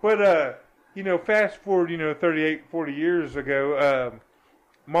there? But, you know, fast forward, you know, 38, 40 years ago,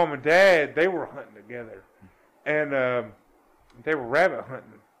 Mom and Dad, they were hunting together. And they were rabbit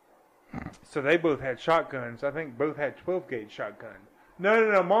hunting. So they both had shotguns. I think both had 12-gauge shotguns.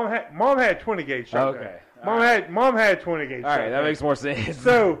 No. Mom had 20-gauge shotgun. Okay. Mom had 20-gauge shotgun. All right, that makes more sense.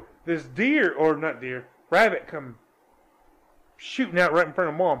 So this rabbit come shooting out right in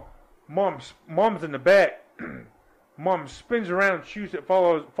front of Mom. Mom's in the back. Mom spins around, shoots it,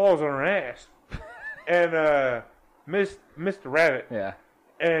 falls on her ass, and missed the rabbit. Yeah.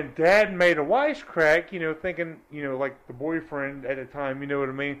 And Dad made a wisecrack, you know, thinking, you know, like the boyfriend at the time, you know what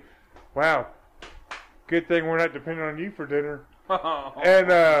I mean? Wow, good thing we're not depending on you for dinner.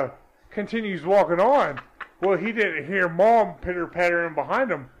 And continues walking on. Well, he didn't hear Mom pitter-pattering behind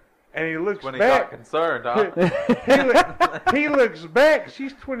him. And he looks when back. When he got concerned, huh? He looks back.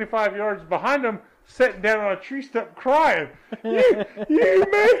 She's 25 yards behind him, sitting down on a tree stump crying. You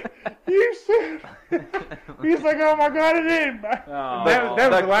said. He's like, oh my God, it didn't.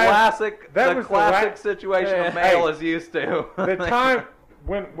 That was the classic situation a male is used to. The time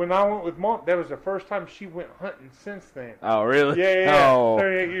when I went with Mom, that was the first time she went hunting since then. Oh, really? Yeah. Oh.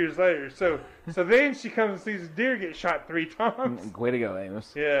 38 years later. So then she comes and sees a deer get shot 3 times. Way to go,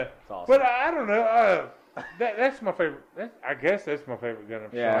 Amos. Yeah. That's awesome. But I don't know. That's my favorite. I guess that's my favorite gun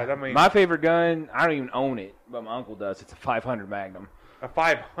I've shot. I mean, my favorite gun, I don't even own it, but my uncle does. It's a 500 Magnum. A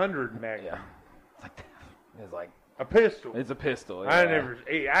 500 Magnum? Yeah. It's like A pistol. It's a pistol. I Yeah. never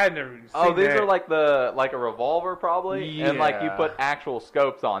even seen Oh, these that. are like a revolver probably, and like you Yeah. put actual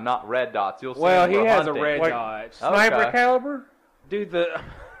scopes on, not red dots. You'll see. Well, them he for has hunting. a red Like- dot. sniper Okay. caliber. Dude, the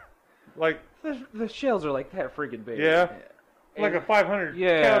Like shells are like that freaking big. Yeah. like a 500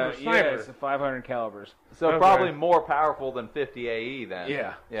 caliber sniper. it's a 500 calibers. So Okay. probably more powerful than 50 AE then.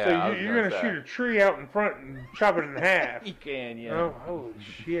 Yeah. Yeah. So I was you're gonna say. shoot a tree out in front and chop it in half. You can, yeah. Oh, holy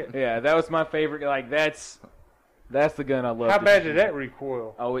shit! Yeah, that was my favorite. Like that's the gun I love. How to bad shoot. did that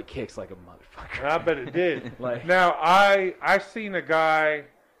recoil? Oh, it kicks like a motherfucker. I bet it did. Like- Now I seen a guy.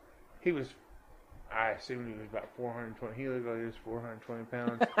 I assumed he was about 420. He looked like he was 420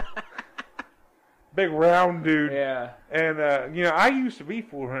 pounds. Big round dude. Yeah. And I used to be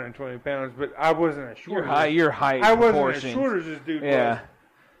 420 pounds, but I wasn't as short. Your height. I wasn't as proportions. short as this dude Yeah. was.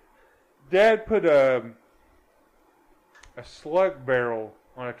 Dad put a slug barrel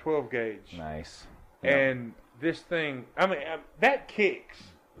on a 12 gauge, Nice. and this thing. I mean, that kicks.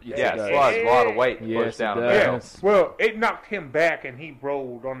 Yeah, it does. slugs, a lot of weight to Yes, push down it a does. barrel. Yeah. Well, it knocked him back, and he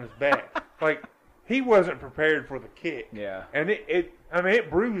rolled on his back. Like he wasn't prepared for the kick. Yeah. And it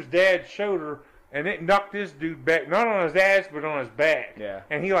bruised Dad's shoulder, and it knocked this dude back, not on his ass, but on his back. Yeah.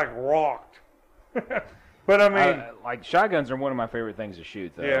 And he like rocked. But I mean, Like shotguns are one of my favorite things to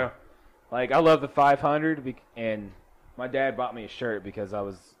shoot, though. yeah. Like I love the 500, and my dad bought me a shirt because I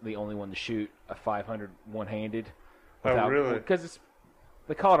was the only one to shoot a 500 one-handed. Oh, really? Because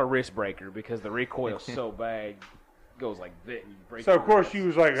they call it a wrist breaker because the recoil's so bad, it goes like that. And you break So your of course wrist. you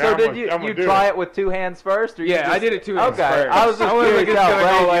was like, So I'm did gonna- you I'm gonna do try it with two hands first? Or you Yeah, just, I did it two hands Okay, first. I was just I wasn't curious just how gonna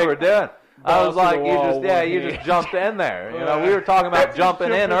go, brave like, you were doing. I balls was to the like, wall, one you just hand. jumped in there. We were talking about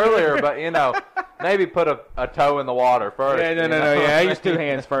jumping in earlier, but maybe put a toe in the water first. Yeah, no. Yeah, I used two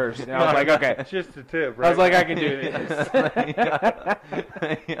hands first. And I was like, okay. It's just a tip, right? I was like, I can do this.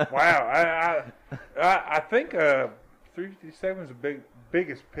 Wow, I think 357 is the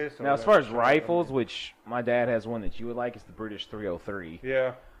biggest pistol. Now, as I've far as shot. rifles, which my dad has one that you would like, it's the British 303. Yeah.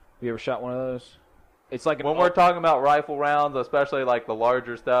 Have you ever shot one of those? It's like When we're talking about rifle rounds, especially like the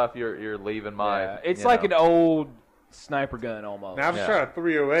larger stuff, you're leaving my. yeah, it's like an old sniper gun almost. Now I've Yeah. shot a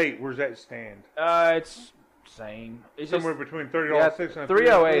 308. Where's that stand? It's same. It's Somewhere just, between Yeah, 30.6 and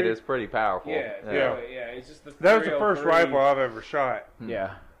 308 is pretty powerful. yeah. It's just the That was the first 303. rifle I've ever shot.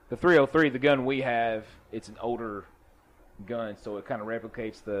 Yeah, the 303, the gun we have, it's an older gun, so it kind of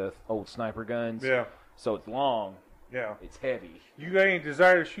replicates the old sniper guns. Yeah. So it's long, Yeah. it's heavy. You got any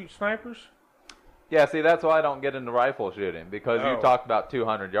desire to shoot snipers? Yeah, see, that's why I don't get into rifle shooting because Oh. you talked about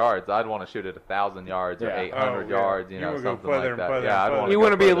 200 yards. I'd want to shoot at 1,000 yards or Yeah. 800 Oh, yeah. yards, You wanna go something further like and that. further Yeah, and I'd further. want You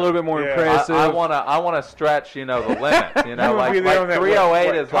want to be a little bit more Yeah. impressive. I want to stretch, the limit. wanna Like be there on that, 308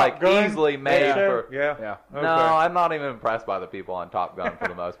 what, is Top like Gun? easily made Yeah. for. Yeah. Yeah. Okay. No, I'm not even impressed by the people on Top Gun for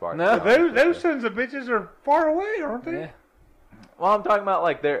the most part. No. Those sons of bitches are far away, aren't they? Yeah. Well, I'm talking about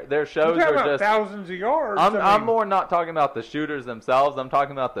like their You're shows talking are about just. thousands of yards. I'm more not talking about the shooters themselves. I'm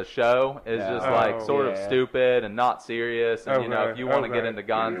talking about the show is Yeah. just like Oh, sort of yeah. stupid and not serious. And Okay, if you want to get okay. into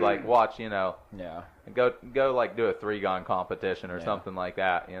guns, like watch, Yeah. go like do a 3-gun competition or Yeah. something like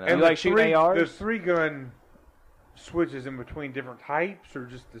that. And You the like shooting three, ARs? The 3-gun switches in between different types, or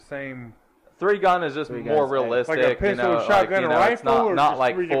just the same? 3-gun is just 3-gun's more like- realistic. Like a pistol, like, shotgun, and it's rifle, or not just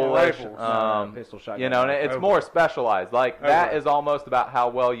like 3 different foolish. rifles? Pistol, shotgun. And it's Okay. more specialized. Like that Okay. is almost about how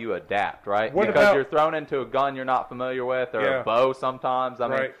well you adapt, right? What because about- you're thrown into a gun you're not familiar with, or Yeah. a bow sometimes. I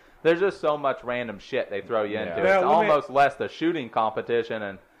mean, Right. there's just so much random shit they throw you into. Yeah. Now, It's let me- almost less the shooting competition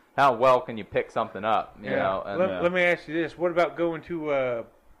and how well can you pick something up, you know? And, Let me ask you this: what about going to?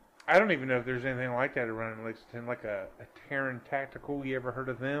 I don't even know if there's anything like that around in Lexington, like a Terran Tactical. You ever heard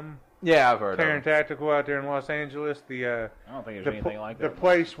of them? yeah, I've heard of Terran it. Tactical out there in Los Angeles. The I don't think there's the, anything like the that.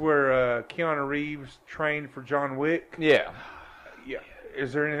 place where Keanu Reeves trained for John Wick. Yeah. Yeah.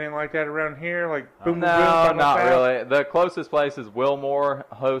 Is there anything like that around here? Like boom, boom, boom, No, five, not five? really. The closest place is Wilmore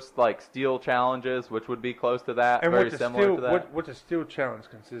hosts like steel challenges, which would be close to that, And very what's a similar steel? to that. What's a steel challenge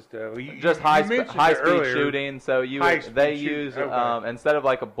consist of? Just high speed earlier. shooting. So High-speed they shooting, use okay. instead of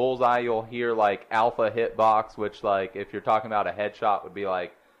like a bullseye, you'll hear like alpha hitbox, which like if you're talking about a headshot would be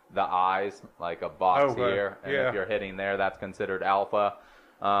like the eyes, like a box Okay, here, and yeah. if you're hitting there, that's considered alpha.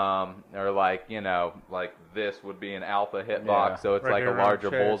 Or like like this would be an alpha hitbox, Yeah. so it's Right like there a around larger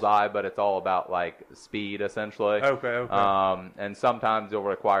the chest. bullseye, but it's all about like speed essentially. Okay. And sometimes you'll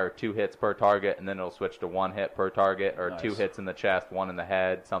require 2 hits per target, and then it'll switch to 1 hit per target, or 2 Nice. hits in the chest, 1 in the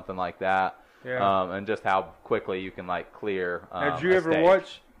head, something like that. Yeah. And just how quickly you can like clear. Now, did you a ever stage.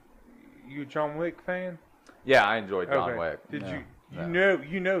 watch? You a John Wick fan? Yeah, I enjoyed John Okay. Wick. Did Yeah.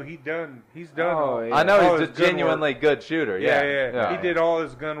 You know he's done. Oh, yeah. I know all he's his a gun genuinely work. good shooter. Yeah. He did all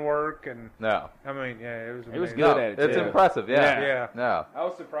his gun work, and No. I mean, it was. He was amazing. good at it, It's too. impressive. Yeah. Yeah. No. I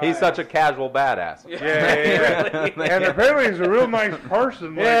was surprised. He's such a casual badass. Yeah. And apparently he's a real nice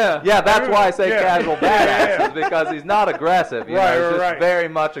person. Like, Yeah, that's why I say Yeah. casual badass, is because he's not aggressive. You know, he's just very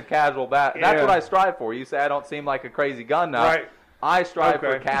much a casual badass. That's Yeah. what I strive for. You say I don't seem like a crazy gun nut. Right. I strive for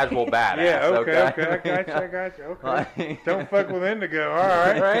Okay. casual badass. Yeah, okay. I got you. Okay. Like- Don't fuck with Indigo. All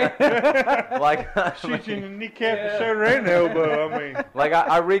right. Like, Shoot you in the kneecap, the shoulder, and the elbow. I mean. like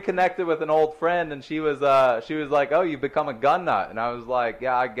I reconnected with an old friend, and she was like, "Oh, you've become a gun nut," and I was like,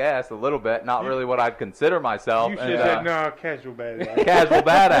 "Yeah, I guess a little bit. Not really what I'd consider myself." You should And, have said, no, casual badass. Casual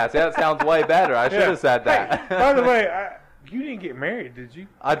badass. Yeah, that sounds way better. I should have said that. Hey, by the way, you didn't get married, did you?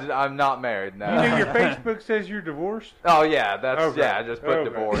 I'm not married. No. You know your Facebook says you're divorced? Oh yeah, that's Okay. yeah. I just put Okay.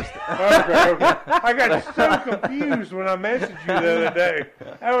 divorced. Okay. I got so confused when I messaged you the other day.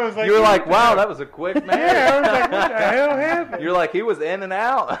 I was like, You were like, "Wow, that was a quick man." Yeah, I was like, what the hell happened? You're like, he was in and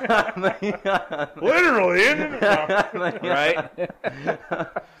out. Literally, isn't it? Right.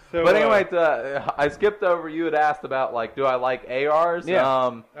 So, But anyway, I skipped over. You had asked about like, do I like ARs? Yeah.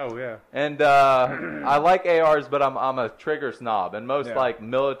 oh yeah. And I like ARs, but I'm a trigger snob, and most Yeah. like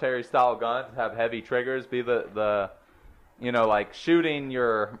military style guns have heavy triggers. Be the you know, like shooting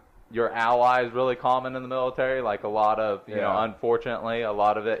your ally is really common in the military. Like a lot of you know, unfortunately, a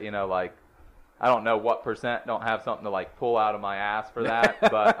lot of it, you know, like I don't know what percent don't have something to like pull out of my ass for that,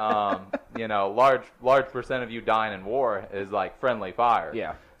 but you know, large percent of you dying in war is like friendly fire.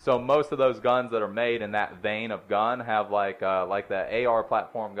 Yeah. So most of those guns that are made in that vein of gun have like the AR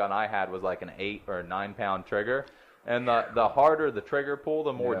platform gun I had was like an 8 or 9 pound trigger, and the harder the trigger pull,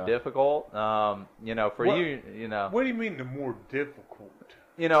 the more difficult. You know, for you know. What do you mean the more difficult?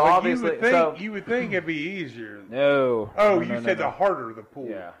 You know, Like, obviously, you would think it'd be easier. No. Oh, No, you no, said no. the harder the pull.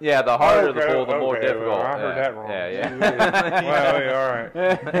 Yeah. yeah, the harder the Okay, pull, the more okay, difficult. well, I heard yeah. that wrong. Yeah,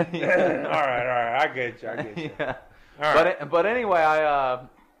 Well, yeah, all right. I get you. yeah. All right. But anyway,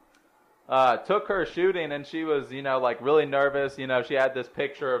 I took her shooting, and she was, you know, like really nervous. You know, she had this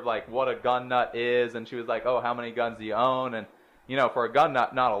picture of like what a gun nut is, and she was like, "Oh, how many guns do you own?" And you know, for a gun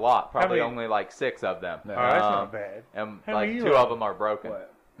nut, not a lot. Probably many? only like 6 of them. Oh, that's not bad. And How like many 2 you of own? them are broken.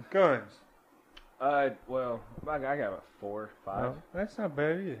 What? Guns. Well, I got about 4, 5. No, that's not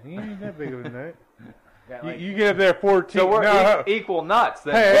bad either. You ain't that big of a nut. Got, You, like, you get up there 14. So we're no, equal nuts.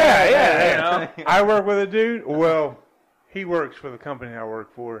 Then. Hey, yeah. you know? I work with a dude. Well, he works for the company I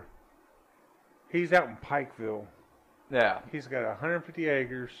work for. He's out in Pikeville. Yeah. He's got 150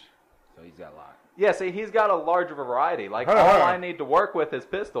 acres. so he's got a lot. Yeah, see, he's got a larger variety. Like, Hold on, all hold on. I need to work with is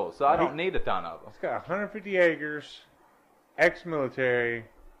pistols, so I don't need a ton of them. He's got 150 acres. Ex-military.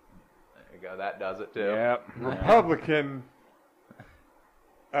 There you go. That does it, too. Yep. Republican.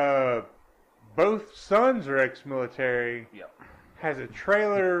 Both sons are ex-military. Yep. Has a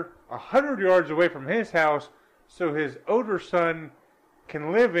trailer 100 yards away from his house, so his older son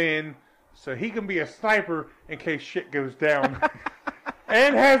can live in, so he can be a sniper in case shit goes down.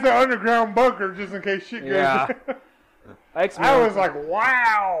 And has an underground bunker just in case shit goes Yeah. down. Ex-mil- I was like,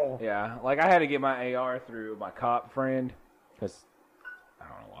 wow. Yeah, like I had to get my AR through my cop friend because I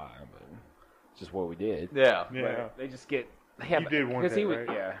don't know why, but it's just what we did. Yeah. Yeah. But they just get. They have, You did want 'cause that, he was,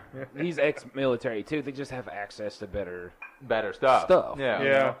 right? Yeah, he's ex-military too. They just have access to better Better stuff. stuff. Yeah. you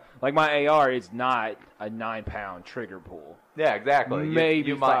know? Like my AR is not a 9-pound trigger pull. Yeah, exactly. Maybe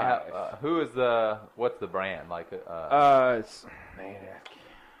you might 5. have. What's the brand? Like, Man,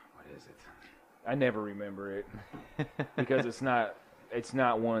 what is it? I never remember it because it's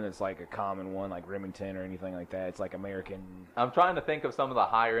not one that's like a common one like Remington or anything like that. It's like American. I'm trying to think of some of the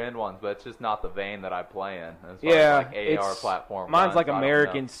higher end ones, but it's just not the vein that I play in. As far Yeah, as like AR it's platform. Mine's guns, like I don't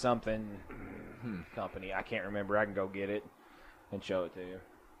American know. something company. I can't remember. I can go get it and show it to you.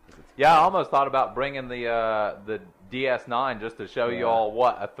 Yeah, I almost thought about bringing the DS9 just to show you all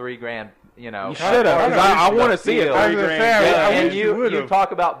what a $3,000. You know, You should have. 'Cause I want to see a feel. I was gonna $3,000. say, I gun. And wish you you would've.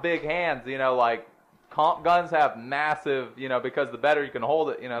 talk about big hands, you know, like comp guns have massive, you know, because the better you can hold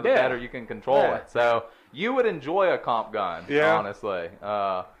it, you know, the Yeah. better you can control Yeah. it. So you would enjoy a comp gun, Yeah. honestly,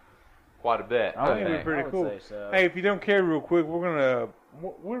 quite a bit. I I I think it'd be think. pretty would cool. say so. Hey, if you don't care, real quick, we're gonna.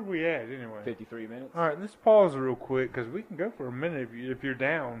 Where are we at anyway? 53 minutes. All right, let's pause real quick because we can go for a minute if you're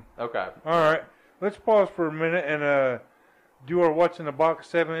down. Okay. All right, let's pause for a minute and do our what's in the box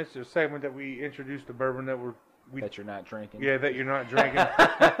segment. It's a segment that we introduced the bourbon that That you're not drinking. yeah that you're not drinking.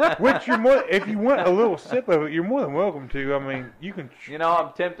 Which if you want a little sip of it, you're more than welcome to. I mean, you can. You know,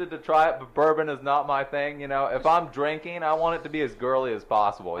 I'm tempted to try it, but bourbon is not my thing. You know, if I'm drinking, I want it to be as girly as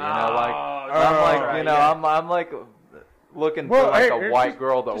possible. You know, like Oh, I'm like, right, you know, yeah. I'm like, looking Well, for like hey, a white just-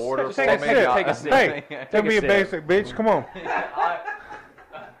 girl to just order take for a me. sip. Take a sip. Hey, don't be a sip. basic bitch. Come on.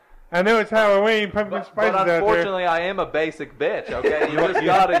 I know it's Halloween, pumpkin spices But out there. unfortunately, I am a basic bitch. Okay, you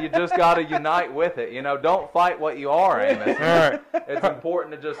just gotta unite with it. You know, don't fight what you are, Amos. All right. It's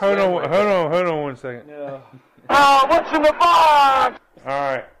important to just Hold swim on, with hold it. on 1 second. Oh, what's in the box? All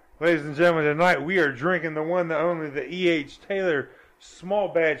right, ladies and gentlemen, tonight we are drinking the one, the only, the E.H. Taylor small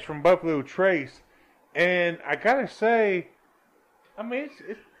batch from Buffalo Trace, and I gotta say, I mean,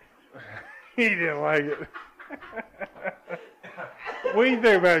 it's he didn't like it. What do you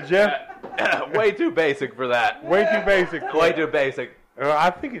think about it, Jeff? Way too basic for that. Way too basic. Way too basic. I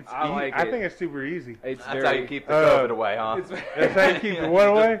think it's. I like I it. think it's super easy. It's That's very, how you keep the COVID away, huh? That's how you keep the what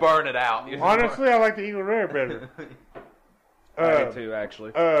away? Just burn it out. You just Honestly, I like the Eagle Rare better. I do too,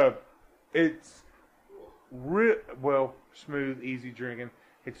 actually. It's smooth, easy drinking.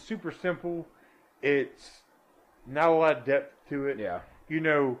 It's super simple. It's not a lot of depth to it. Yeah. You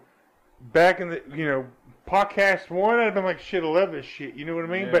know, back in the podcast one, I'd have been like, shit, I love this shit. You know what I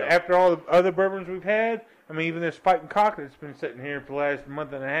mean? Yeah. But after all the other bourbons we've had, I mean, even this Fighting Cock that's been sitting here for the last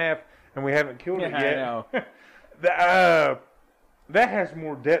month and a half, and we haven't killed it Yeah, I yet. know. That has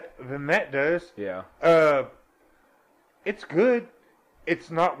more depth than that does. Yeah. It's good.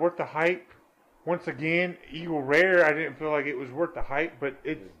 It's not worth the hype. Once again, Eagle Rare, I didn't feel like it was worth the hype, but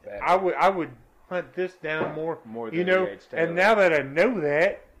it's. better. I would hunt this down more. More you than know. E.H. Taylor. And now that I know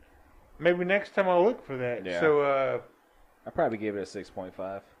that, maybe next time I'll look for that. Yeah. So, I'd probably give it a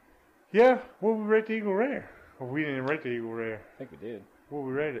 6.5. yeah, what would we rate the Eagle Rare? Well, we didn't rate the Eagle Rare. I think we did. What would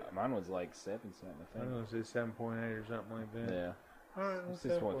we rate it? Mine was like 7 something, I I think. don't know, it said 7.8 or something like that. Yeah. All right,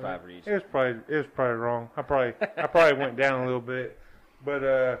 6.5 for each. It was probably wrong. I probably went down a little bit, but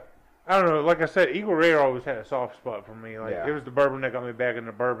I don't know. Like I said, Eagle Rare always had a soft spot for me. Like Yeah. it was the bourbon that got me back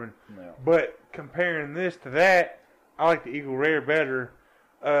into bourbon. Yeah. But comparing this to that, I like the Eagle Rare better.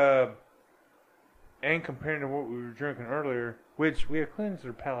 And comparing to what we were drinking earlier, which we have cleansed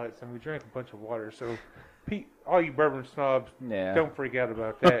our palates and we drank a bunch of water. So, all you bourbon snobs, Yeah. don't freak out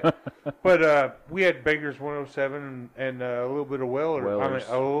about that. But we had Baker's 107 and a little bit of Weller. I mean, Weller's.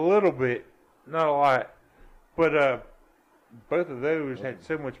 a little bit, not a lot. But both of those had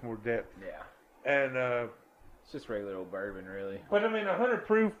so much more depth. Yeah. And It's just regular old bourbon, really. but I mean, 100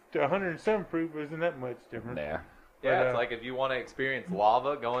 proof to 107 proof isn't that much different. Yeah. Yeah, But, it's like if you want to experience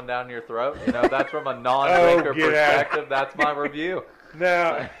lava going down your throat, you know, that's from a non-drinker get out. perspective. That's my review.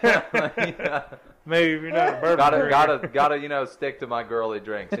 Now, Yeah. maybe if you're not a bourbon drinker. Gotta, you know, stick to my girly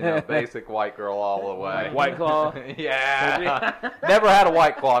drinks. You know, basic White Girl all the way. White Claw. Yeah. Never had a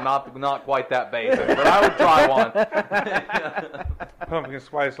White Claw. Not quite that basic, but I would try one. Pumpkin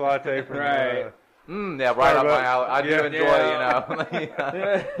spice latte from Right. Yeah, right up my alley. I do Yeah. enjoy, you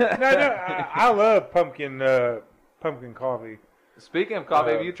know. No, I love pumpkin coffee. Speaking of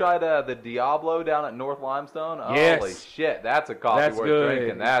coffee, have you tried the Diablo down at North Limestone? Yes. Holy shit, that's a coffee That's worth good.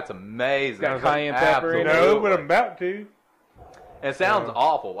 drinking. That's amazing. Got cayenne pepper in it. No, but I'm about to. It sounds Yeah.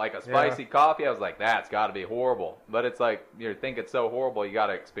 awful, like a spicy coffee. I was like, that's got to be horrible. But it's like, you think it's so horrible, you got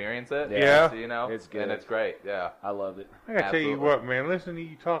to experience it. Yeah. So, you know, It's good. and it's great. Yeah. I loved it. I gotta tell you Absolutely. what, man. Listen to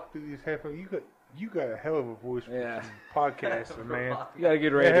you talk through these headphones. You got a hell of a voice for Yeah. podcasting, man. You got a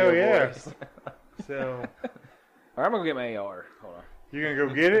good Yeah, radio hell yeah. voice. So All right, I'm going to get my AR. Hold on. you gonna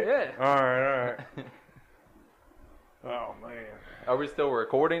go get it? Yeah. All right. Oh man. Are we still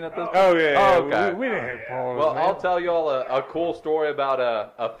recording at this point? Oh yeah. Oh, okay. We didn't have pause. Well, man. I'll tell you all a cool story about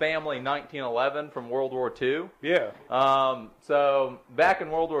a family 1911 from World War II. Yeah. So back in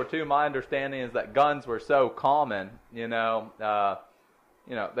World War II, my understanding is that guns were so common, you know,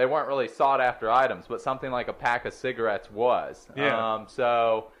 they weren't really sought after items, but something like a pack of cigarettes was. Yeah.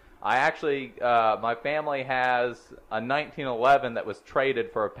 So I actually, my family has a 1911 that was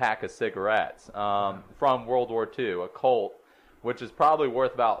traded for a pack of cigarettes from World War II, a Colt, which is probably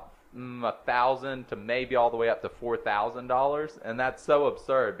worth about $1,000 to maybe all the way up to $4,000, and that's so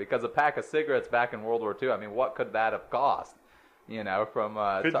absurd because a pack of cigarettes back in World War II, I mean, what could that have cost? You know, from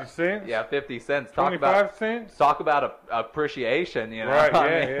 50 cents? Yeah, 50 cents. 25 cents? Talk about appreciation. You know, Right, I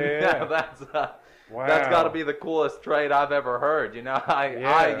yeah, mean, yeah. that's Wow. that's got to be the coolest trade I've ever heard. You know,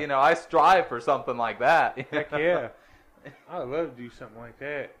 I strive for something like that. Heck yeah. I'd love to do something like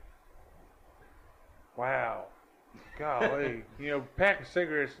that. Wow. Golly, pack of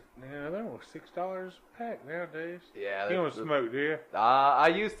cigarettes, they're almost $6 a pack nowadays. Yeah. You don't smoke, do you? I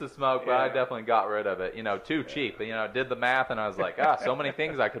used to smoke, but I Yeah. definitely got rid of it. Too cheap. Did the math, and I was like, so many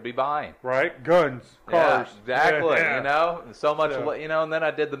things I could be buying. Right? Guns, cars. Yeah, exactly. Yeah. So much. So- And then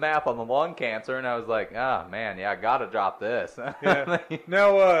I did the math on the lung cancer, and I was like, man, I gotta drop this. Yeah.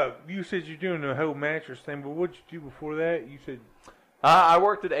 Now, you said you're doing the whole mattress thing, but what'd you do before that? You said... I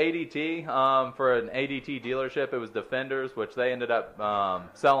worked at ADT for an ADT dealership. It was Defenders, which they ended up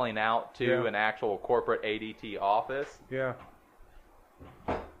selling out to an actual corporate ADT office. Yeah.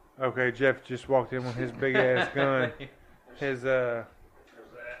 Okay, Jeff just walked in with his big ass gun. His oh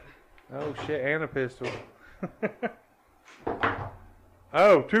shit, and a pistol.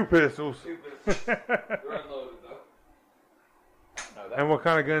 Oh, 2 pistols. They're unloaded though. And what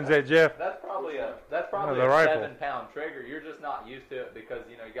kind of gun's that, Jeff? That's probably a the rifle. 7-pound trigger. You're just not used to it because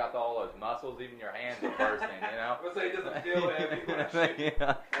you got all those muscles, even your hands are bursting. Let's say it doesn't feel heavy when I shoot. Yeah.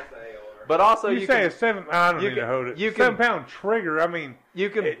 That's a AR. But also You say a 7? I don't need to hold it. you can- 7-pound trigger. I mean, you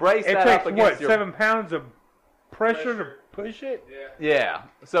can it brace that takes up against what? your 7 pounds of pressure to push it. Yeah. Yeah.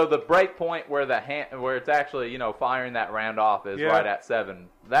 So the break point where where it's actually firing that round off is right at 7.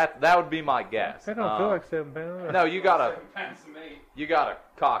 That would be my guess. That don't feel like 7 pounds. No, you gotta 7 pounds to me.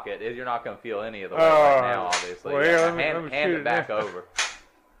 cock it. You're not gonna feel any of the weight right now, obviously. Well, Yeah, let me hand shoot it back now. over.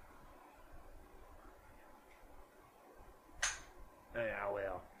 Yeah,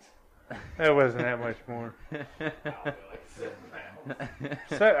 well, that wasn't that much more.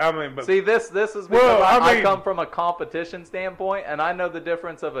 But See, this is because Well, I I mean- come from a competition standpoint, and I know the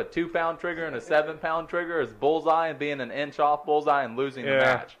difference of a 2-pound trigger and a 7-pound trigger is bullseye and being an inch off bullseye and losing the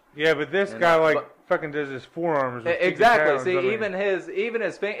match. Yeah, but this You guy know, fucking does his forearms. With 50 Exactly. pounds, See, I mean. even his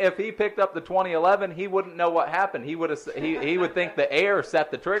if he picked up the 2011, he wouldn't know what happened. He would think the air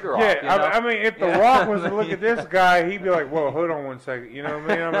set the trigger off. Yeah, I mean, if The Rock was to look at this guy, he'd be like, "Whoa, hold on one second." You know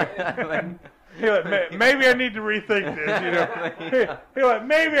what I mean? He'd like, maybe I need to rethink this. He'd like,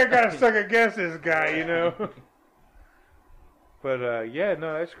 maybe I gotta suck against this guy. But yeah,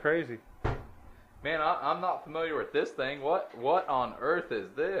 no, that's crazy. Man, I'm not familiar with this thing. What on earth is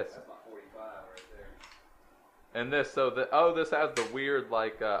this? That's my 45 right there. And this, this has the weird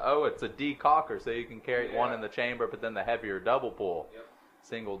it's a decocker, so you can carry one in the chamber, but then the heavier double pull,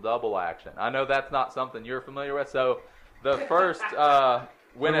 single double action. I know that's not something you're familiar with. So the first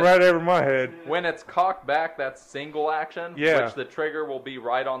Went right over my head. when it's cocked back, that's single action, Yeah. which the trigger will be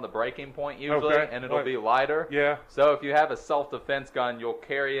right on the breaking point usually, Okay. and it'll be lighter. Yeah. So if you have a self-defense gun, you'll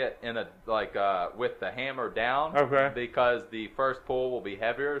carry it in with the hammer down. Okay. Because the first pull will be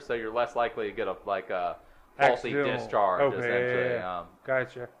heavier, so you're less likely to get a faulty Accidental. discharge. Okay, Essentially. yeah.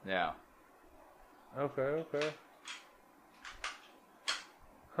 Gotcha. Yeah. Okay.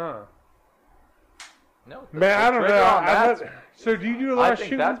 Huh. No. Man, I don't know. on that, So do you do a lot I of think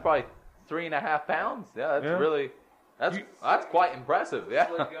shooting? that's probably 3.5 pounds. Yeah, that's really that's quite impressive. Yeah.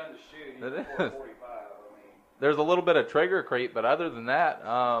 Slick gun to shoot. It Even is. 45. I mean, There's a little bit of trigger creep, but other than that,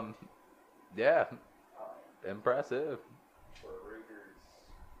 yeah, impressive. for a Ruger,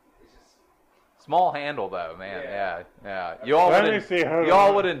 it's just. Small handle though, man. Yeah. Yeah. Let me see. Hold You all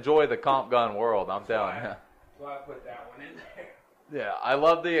on. would enjoy the comp gun world. I'm telling you. That's why I put that one in there. Yeah, I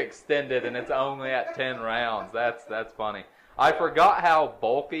love the extended, and it's only at 10 rounds. That's funny. I forgot how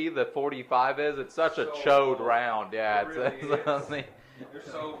bulky the 45 is. It's such a chode round. Yeah, It really is. I mean, They're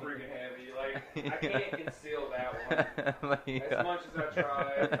so freaking heavy. Like, I can't conceal that one. yeah. As much as I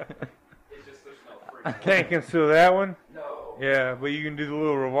try, it's just there's no freaking. Can't conceal that one. No. Yeah, but you can do the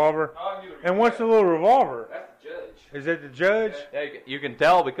little revolver. Oh, I knew it. And what's the little revolver? That's the judge. Is that the judge? Yeah, you can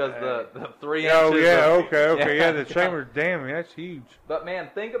tell because the 3 Oh inches. yeah, of- okay. Yeah, the chamber. Damn, that's huge. But man,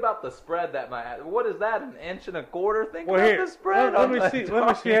 think about the spread that might. What is that? 1.25 inches? Think Well, about here, the spread. let on me that see. Let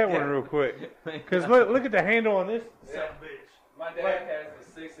me see that one target. real quick. Because look at the handle on this. Yeah. Son of a bitch. My dad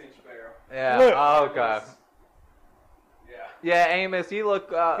has the 6-inch barrel. Yeah. Look. Oh, okay. Yeah. Yeah, Amos, you look.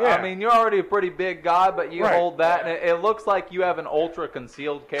 Yeah. I mean, you're already a pretty big guy, but you Right. hold that, and it looks like you have an ultra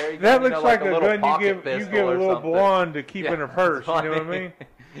concealed carry. That gun, looks like a little gun you pocket give a pistol or little something. blonde to keep Yeah, in her purse. that's You know what I funny. mean?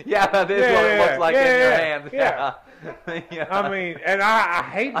 Yeah, that is what it looks like in your hand. Yeah. Yeah. I mean, and I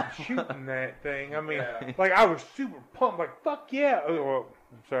hated shooting that thing. I mean, Yeah. like I was super pumped, like fuck yeah. Oh, well,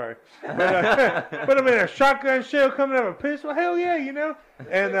 I'm sorry, but I mean a shotgun shell coming out of a pistol, hell yeah, you know.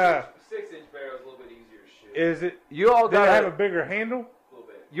 And 6-inch barrel is a little bit easier to shoot. is it? You all Does it have a got bigger handle? A little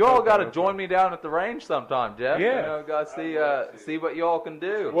bit. you all Okay, got to okay. join me down at the range sometime, Jeff. Yeah. You know, got to see I'd love to. see what you all can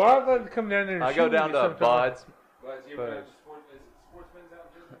do. Well, I'd like to come down there and I shoot go with down you to sometime. Bud's. But you But- is it Sportsman's out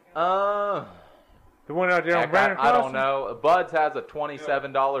in Jersey County? The one out there on Heck, Brandon I don't Crossing? know. Bud's has a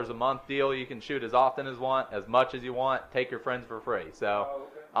 $27 a month deal. You can shoot as often as you want, as much as you want. Take your friends for free. So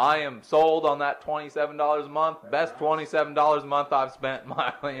I am sold on that $27 a month. Best $27 a month I've spent. The one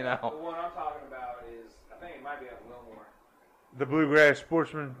I'm talking about is, I think it might be at Wilmore. The Bluegrass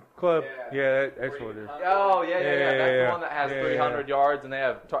Sportsman Club? Yeah. That's what it is. Oh, yeah. That's yeah. the one that has 300 yards, and they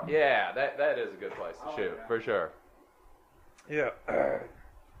have... that is a good place to shoot, for sure. Yeah.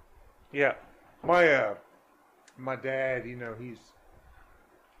 Yeah. My dad, you know, he's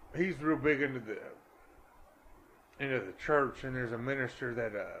real big into the church, and there's a minister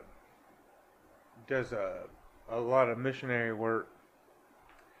that does a lot of missionary work.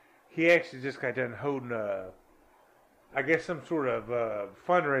 He actually just got done holding I guess some sort of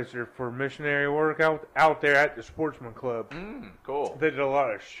fundraiser for missionary work out there at the Sportsman Club. Cool. They did a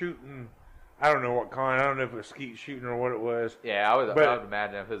lot of shooting. I don't know what kind. I don't know if it was skeet shooting or what it was. Yeah, I would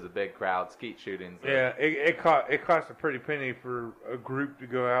imagine if it was a big crowd, skeet shootings. Yeah, it cost a pretty penny for a group to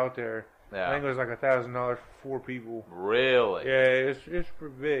go out there. Yeah. I think it was like $1,000 for 4 people. Really? Yeah, it's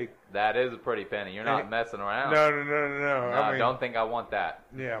pretty big. That is a pretty penny. You're not messing around. No. No, I don't think I want that.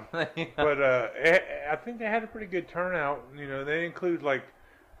 Yeah, but I think they had a pretty good turnout. You know, they include like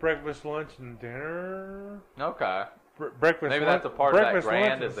breakfast, lunch, and dinner. Okay. Breakfast. Maybe lunch, that's a part of that breakfast,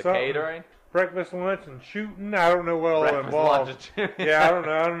 grand lunch, is the and something. catering. Breakfast, lunch, and shooting. I don't know what all Breakfast, involved. lunch, and shooting. Yeah, I don't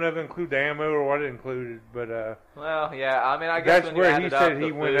know. I don't know if it include the ammo or what it included, but well, yeah. I mean, I guess that's when you where add he it said up, he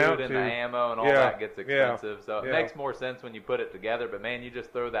the went food out and to. the ammo and all Yeah, that gets expensive. So it yeah. makes more sense when you put it together. But man, you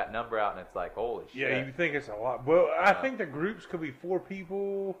just throw that number out and it's like, holy shit. Yeah, you think it's a lot. Well, I think the groups could be 4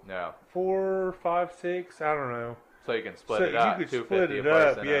 people. Yeah. 4, 5, 6. I don't know. So you can split it up. You could 250 split it a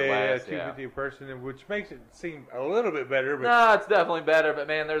up. person Yeah, or less. 250 a person, which makes it seem a little bit better. But No, it's definitely better. But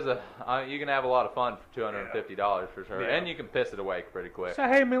man, there's you can have a lot of fun for $250 for sure, Yeah. and you can piss it away pretty quick. So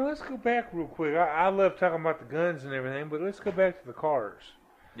hey, man, let's go back real quick. I love talking about the guns and everything, but let's go back to the cars.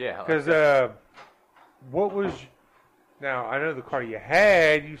 Yeah. Because what was? Now I know the car you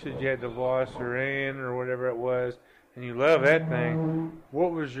had. You said you had the Velociraptor or whatever it was, and you love that thing.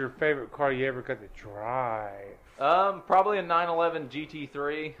 What was your favorite car you ever got to drive? Probably a 911 GT3.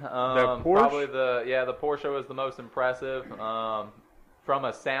 The Porsche? Probably the Porsche was the most impressive from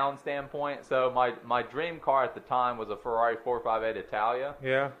a sound standpoint. So my dream car at the time was a Ferrari 458 Italia.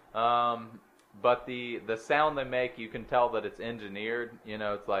 Yeah. But the sound they make, you can tell that it's engineered. You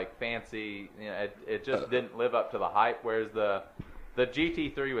know, it's like fancy. You know, it just didn't live up to the hype. Whereas the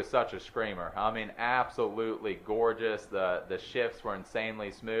GT3 was such a screamer. I mean, absolutely gorgeous. The shifts were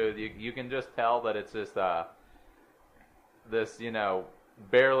insanely smooth. You can just tell that it's just this, you know,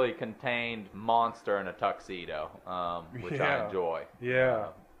 barely contained monster in a tuxedo, which I enjoy. Yeah.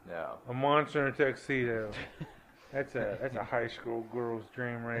 Yeah. A monster in a tuxedo. That's a high school girl's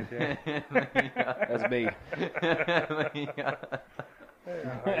dream right there. That's me.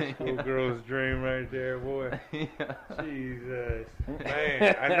 A high school girl's dream right there, boy. Jesus.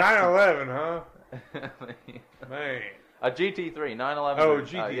 Man, a 911, huh? Man. A GT3, 911. Oh,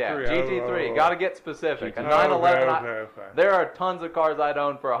 GT3. Yeah, GT3. Oh. Got to get specific. A GT3. 911. Okay. There are tons of cars I'd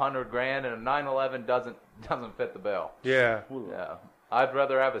own for $100,000, and a 911 doesn't fit the bill. Yeah. Yeah. I'd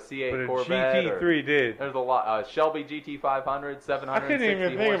rather have a C8 But a Corvette. GT3 did. There's a lot. Shelby GT500, 760 I couldn't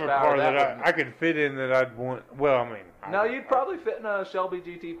even think of a horsepower. car that I could fit in that I'd want. Well, I mean. No, you'd probably fit in a Shelby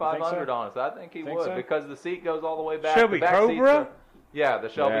GT500, so? honestly. I think he would, so? because the seat goes all the way back. Shelby The back seats Cobra? are- yeah, the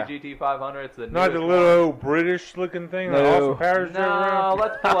Shelby Yeah. GT500. It's the Not the newest little one. old British looking thing that No. Austin Powers drove No, around.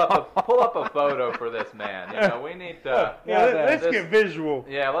 let's pull up a photo for this man. You know, we need to. Yeah, let's this- get visual.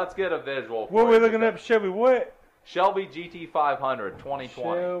 Yeah, let's get a visual. What for are we it. looking up? Shelby what? Shelby GT500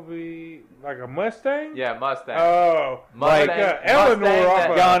 2020. Shelby, like a Mustang? Yeah, Mustang. Oh, Mustang, like Eleanor Mustang off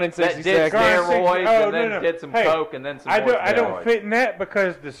that, of- Gone in that 60 did seconds. steroids Oh, and then no. did some Hey, coke and then some I more don't steroids. fit in that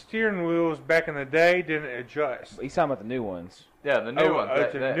because the steering wheels back in the day didn't adjust. He's talking about the new ones. Yeah, the new ones.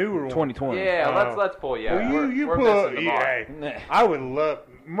 It's a newer one. 2020. Yeah, Oh. let's pull you. Well, We're you pull missing up. the mark. Hey, I would love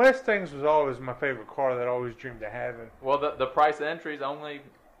Mustangs. Was always my favorite car that I always dreamed of having. Well, the price of entry is only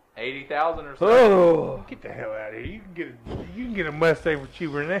 80,000 or so. Oh. Get the hell out of here! You can get a Mustang for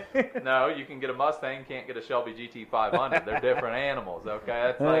cheaper than that. No, you can get a Mustang, can't get a Shelby GT500. They're different animals.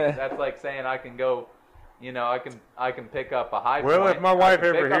 Okay, that's like saying I can go. You know, I can pick up a high Well, point. if my wife I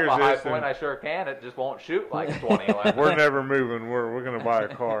can ever pick hears up a high this, point, then- I sure can. It just won't shoot like 2011. We're never moving. We're gonna buy a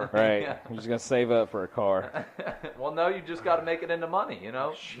car. Right. Yeah. I'm just going to save up for a car. Well, no, you just got to make it into money. You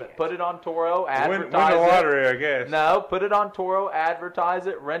know, put it on Toro, Win advertise the it. lottery, I guess. No, put it on Toro, advertise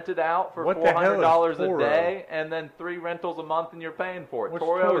it, rent it out for What the hell is $400 a Toro? day, and then 3 rentals a month, and you're paying for it. What's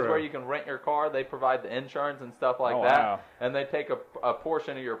Toro is Toro? where you can rent your car. They provide the insurance and stuff like Oh, that, wow. and they take a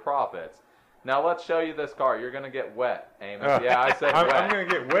portion of your profits. Now let's show you this car. You're gonna get wet, Amos. Yeah, I said wet. I'm gonna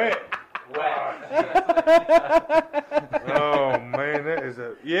get wet. Oh man, that is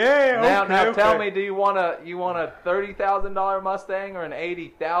a Now tell me, do you want a $30,000 Mustang or an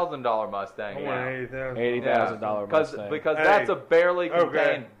 $80,000 Mustang? I want an $80,000 Mustang. Because that's a barely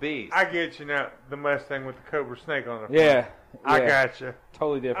contained beast. I get you now. The Mustang with the Cobra Snake on it. Yeah. I got you.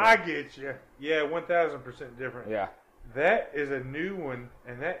 Totally different. I get you. Yeah, 1,000% different. Yeah. That is a new one,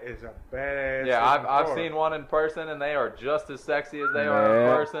 and that is a badass. Yeah, I've car. seen one in person, and they are just as sexy as they are in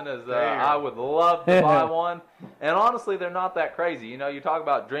person. As Damn. I would love to buy one. And honestly, they're not that crazy. You know, you talk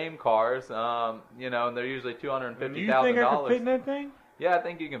about dream cars, you know, and they're usually $250,000. You think I can fit in that thing? Yeah, I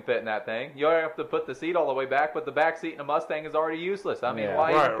think you can fit in that thing. You have to put the seat all the way back, but the back seat in a Mustang is already useless. I mean,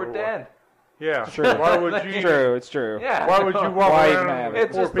 why even pretend? Yeah, True. Why would you? It's true. It's true. Yeah. Why would you walk Why around? even have with it?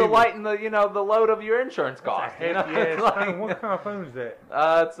 It's four just people? the light and the load of your insurance cost. You know? Hefty-ass It's like- phone. What kind of phone is that?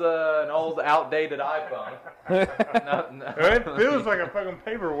 It's an old, outdated iPhone. No. It feels like a fucking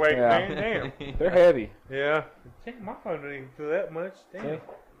paperweight, Yeah. man. Damn. They're heavy. Yeah. Damn, my phone didn't even feel that much. Damn. See?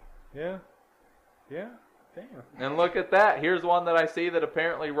 Yeah. Yeah. Damn. And look at that. Here's one that I see that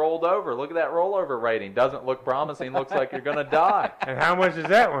apparently rolled over. Look at that rollover rating. Doesn't look promising. Looks like you're going to die. And how much is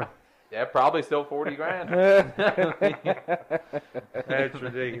that one? Yeah, probably still $40,000. That's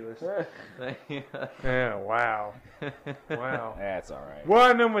ridiculous. Yeah. Wow. Wow. That's all right. Well,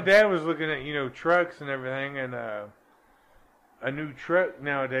 I know my dad was looking at, trucks and everything, and a new truck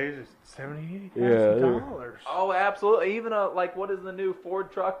nowadays is $70,000-$80,000. Oh, absolutely. Even what is the new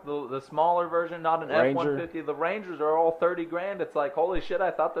Ford truck? The smaller version, not an Ranger. F-150. The Rangers are all $30,000. It's like, holy shit!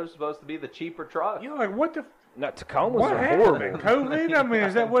 I thought they're supposed to be the cheaper truck. Like what the? Not Tacomas What are happened? horrible. COVID? I mean,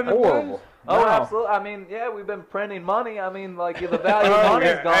 is that what it Horrible. was? Oh, No. absolutely. I mean, yeah, we've been printing money. I mean, the value of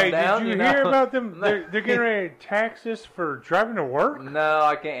money's gone Hey, down. did you hear about them? They're getting ready to tax us for driving to work. No,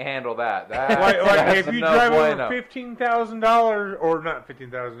 I can't handle that. Like That's if you no drive bueno. over $15,000, or not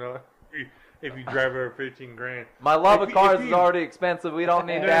 $15,000, if you drive over $15,000. My love If of you- cars if is you- already expensive. We don't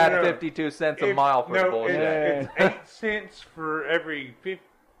need No, to add no. 52 cents a mile for the bullshit. It's 8 cents for every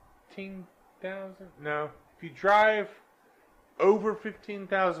 15,000. No, if you drive over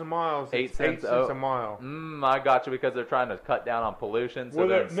 15,000 miles, it's 8 cents a mile. I got you, because they're trying to cut down on pollution. So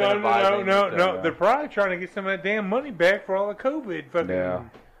they're no, incentivizing. They're probably trying to get some of that damn money back for all the COVID fucking Yeah.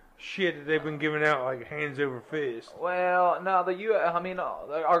 shit that they've been giving out like hands over fist. Well, no,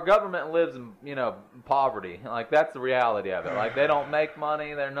 our government lives in, poverty. Like, that's the reality of it. Like, they don't make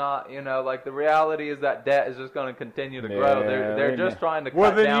money. They're not, the reality is that debt is just going to continue to grow. They're just trying to cut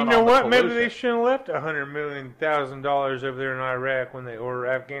Well, then down you know on the what? Maybe pollution. they shouldn't have left $100 million over there in Iraq or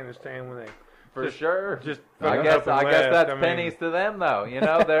Afghanistan when they. For sure. Just I fucking guess up and left. that's I mean, pennies to them, though.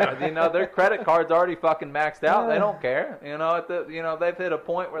 Their credit card's already fucking maxed out. They don't care. They've hit a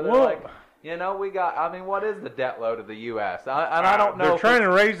point where they're like, what is the debt load of the U.S.? I don't know. They're trying to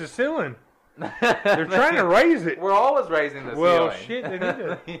raise the ceiling. They're trying to raise it. We're always raising the Well, ceiling. shit,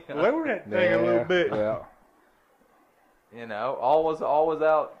 they need to lower that thing a little bit. Yeah. Always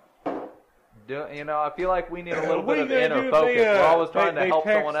out. I feel like we need a little What bit are you of gonna inner do if focus. they, We're always trying to help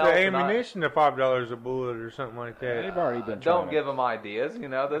tax someone else. the and not- ammunition to $5 a bullet or something like that. They've already been trying Don't to- give them ideas. This is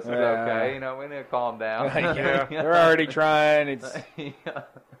Yeah. okay. We need to calm down. Yeah. They're already trying. It's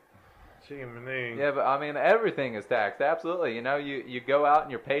Yeah, but everything is taxed. Absolutely. You go out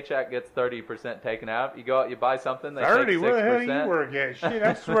and your paycheck gets 30% taken out. You go out, you buy something, they 30. take 6%. Where the hell do you work at? Shit,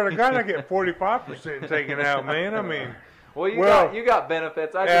 I swear to God, I get 45% taken out, man. I mean, Well, you got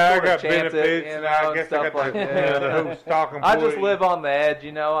benefits. I just I sort got of chance benefits, it, and I and guess I stuff got like the, that. the whole stock employee. I just live on the edge,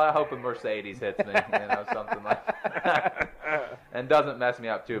 I hope a Mercedes hits me, something like that. And doesn't mess me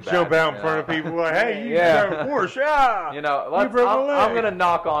up too bad. Jump out in front of people like, hey, you Yeah. drive a Porsche, ah! I'm leg. going to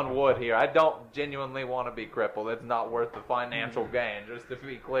knock on wood here. I don't genuinely want to be crippled. It's not worth the financial gain, just to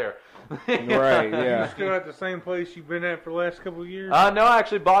be clear. right. You Yeah. still at the same place you've been at for the last couple of years? No, I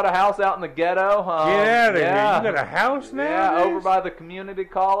actually bought a house out in the ghetto. Get out of here. yeah. You got a house now? Yeah, over by the community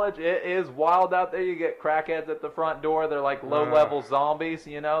college. It is wild out there. You get crackheads at the front door. They're like low-level zombies,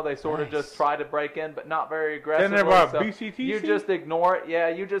 They sort of just try to break in, but not very aggressively. Isn't that about So BCTC? You just ignore it. Yeah,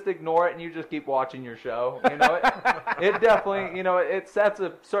 you just ignore it, and you just keep watching your show. It definitely, it sets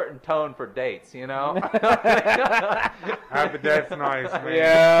a certain tone for dates, But that's nice, man.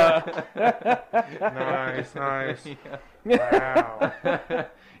 Yeah. Nice. Wow.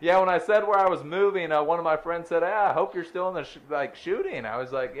 Yeah, when I said where I was moving, one of my friends said, I hope you're still in the shooting. I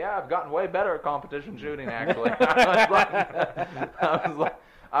was like, yeah, I've gotten way better at competition shooting, actually. I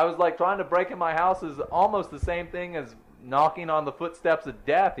was like, trying to break in my house is almost the same thing as knocking on the footsteps of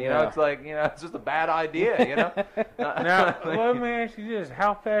death. You know, it's like, you know, it's just a bad idea, you know? Now, let me ask you this.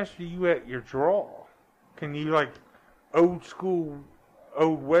 How fast are you at your draw? Can you, like, old school,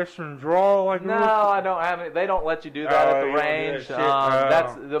 old Western draw? Like No, I don't have any. They don't let you do that at the range.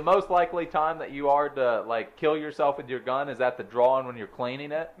 That's the most likely time that you are to, like, kill yourself with your gun is at the draw and when you're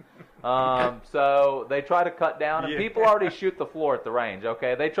cleaning it. So they try to cut down, and people already shoot the floor at the range,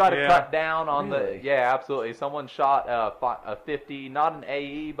 okay? They try to cut down on the, absolutely. Someone shot a 50, not an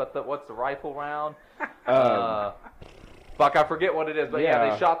AE, but what's the rifle round? Fuck, I forget what it is, but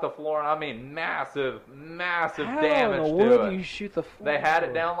they shot the floor, and I mean massive damage to it. You shoot the floor? They had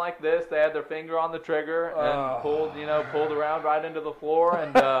it down like this. They had their finger on the trigger and pulled around right into the floor,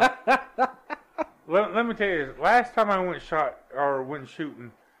 and let me tell you this. Last time I went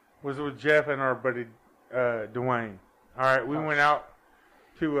shooting was with Jeff and our buddy Dwayne. All right, we went out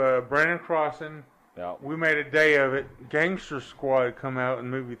to Brandon Crossing. Yep. We made a day of it. Gangster Squad come out in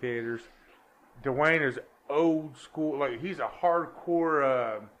movie theaters. Dwayne is old school, like he's a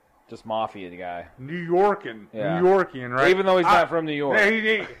hardcore just mafia guy. New Yorkian, right? Even though he's not from New York.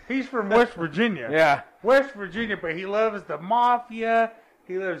 Yeah, he's from West Virginia. West Virginia, but he loves the mafia.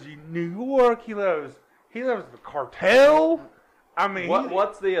 He loves New York. He loves the cartel. I mean,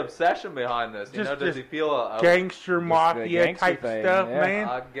 what's the obsession behind this? You know, does he feel a gangster mafia type thing, stuff, man?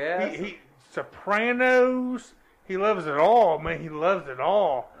 I guess. He Sopranos. He loves it all, man. He loves it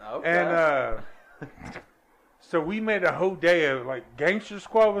all. Okay. And so we made a whole day of, like, Gangster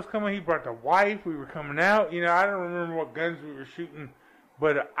Squad was coming. He brought the wife. We were coming out. You know, I don't remember what guns we were shooting,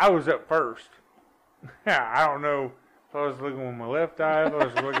 but I was up first. I don't know if I was looking with my left eye, if I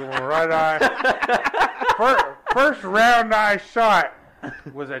was looking with my right eye. First round I shot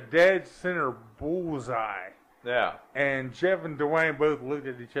was a dead center bullseye. Yeah. And Jeff and Dwayne both looked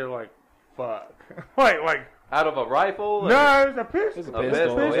at each other like, fuck. like out of a rifle? No, it was a pistol. It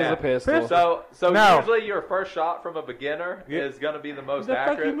was a pistol. So usually your first shot from a beginner is going to be the most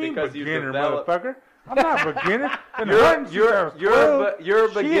accurate because you develop. Motherfucker? I'm not a beginner.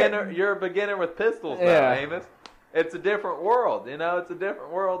 You're a beginner with pistols now, Amos. It's a different world, you know. It's a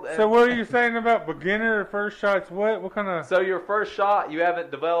different world. So what are you saying about beginner first shots? What kind of? So your first shot, you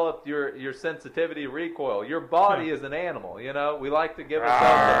haven't developed your sensitivity recoil. Your body is an animal, you know. We like to give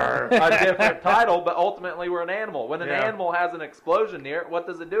ourselves a different title, but ultimately we're an animal. When an animal has an explosion near it, what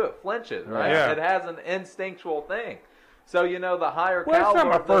does it do? It flinches, right? Yeah. It has an instinctual thing. So you know the higher caliber. Well, it's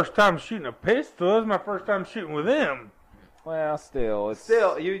not my first time shooting a pistol. It's my first time shooting with him. Well, still,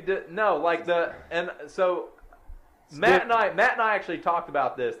 Matt and I actually talked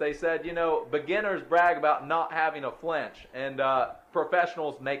about this. They said, you know, beginners brag about not having a flinch, and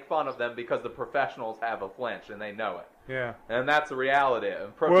professionals make fun of them because the professionals have a flinch, and they know it. Yeah. And that's the reality.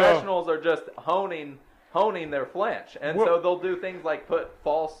 And professionals are just honing their flinch, and so they'll do things like put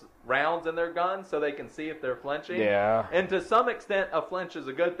false rounds in their guns so they can see if they're flinching. Yeah. And to some extent, a flinch is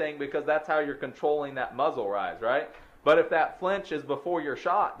a good thing because that's how you're controlling that muzzle rise, right? But if that flinch is before your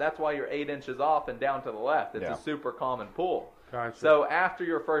shot, that's why you're 8 inches off and down to the left. It's a super common pull. Gotcha. So after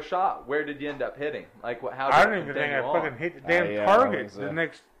your first shot, where did you end up hitting? Like, how? I don't even think I fucking hit the damn target. The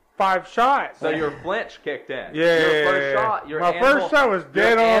next 5 shots. So your flinch kicked in. Yeah. Your first shot. My first shot was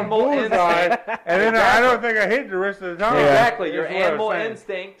dead on bullseye, and then I don't think I hit the rest of the time. Exactly. Your animal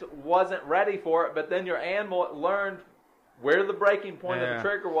instinct wasn't ready for it, but then your animal learned where the breaking point of the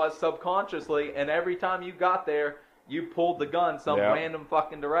trigger was subconsciously, and every time you got there, you pulled the gun some random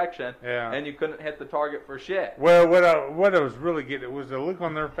fucking direction, and you couldn't hit the target for shit. Well, what I was really getting was the look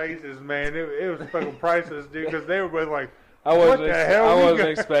on their faces, man. It was fucking priceless, dude, because they were both like, I wasn't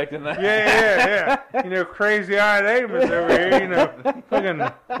expecting that. Yeah. You know, crazy-eyed Amos over here, you know,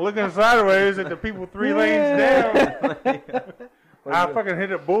 fucking looking sideways at the people 3 lanes down. I fucking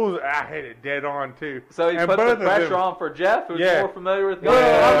hit it bullseye. I hit it dead on, too. So you put the pressure on for Jeff, who's more familiar with guns.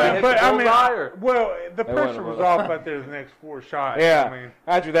 The pressure was off out there the next 4 shots. Yeah. I mean,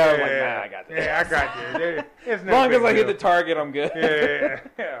 after that, I was like, nah, I got this. Yeah, I got this. As long as I hit the target, I'm good.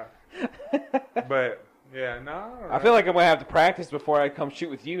 Yeah. But, yeah, no. I feel like I'm going to have to practice before I come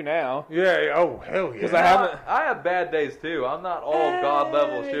shoot with you now. Yeah, oh, hell yeah. Because I have bad days, too. I'm not all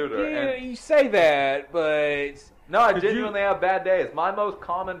God-level shooter. Yeah, you say that, but... No, I genuinely have bad days. My most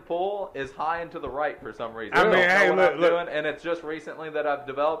common pull is high and to the right for some reason. I mean, hey, I'm doing, and it's just recently that I've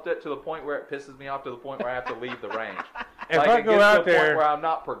developed it to the point where it pisses me off to the point where I have to leave the range. If I go out there, point where I'm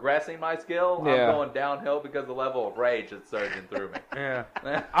not progressing my skill, I'm going downhill because the level of rage is surging through me. Yeah,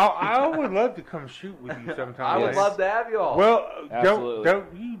 I would love to come shoot with you sometime. I would love to have you all. Well,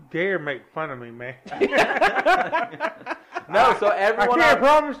 don't you dare make fun of me, man. No, so everyone. I can't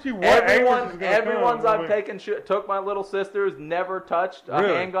promise you what everyone's I've taken took my little sister's never touched a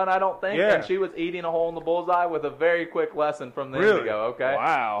handgun, I don't think, and she was eating a hole in the bullseye with a very quick lesson from the Indigo. Okay,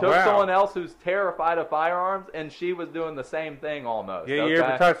 wow. Took someone else who's terrified of firearms, and she was doing the same thing almost. Yeah, you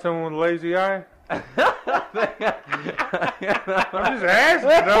ever touch someone with a lazy eye? I'm just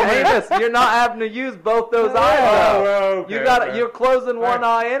asking. You're not having to use both those eyes. Well, okay, You're closing one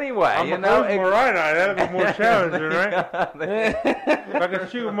eye anyway. I'm closing my right eye. That'd be more challenging, right? If I can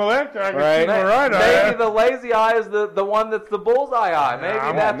shoot with my left eye, I can shoot my right eye. Maybe the lazy eye is the one that's the bullseye eye.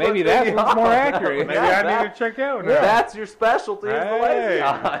 Maybe that's what's more accurate. Maybe I need to check that one out. That's your specialty, is the lazy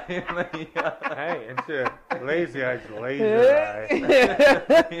eye. Hey, instead of lazy eye, it's laser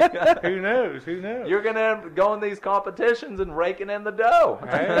eye. Who knows? You're going to end up going these competitions and raking in the dough.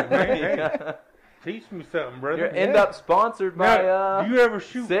 Hey. Teach me something, brother. You end up sponsored by do you ever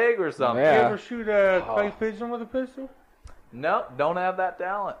shoot SIG or something. You ever shoot a clay pigeon with a pistol? No, don't have that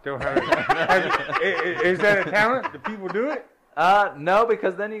talent. Don't have it. Is that a talent? Do people do it? No,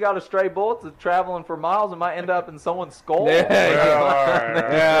 because then you got a stray bullet that's traveling for miles and might end up in someo's skull.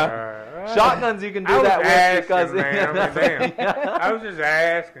 Shotguns you can do that with because I was just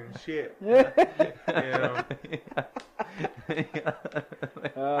asking shit.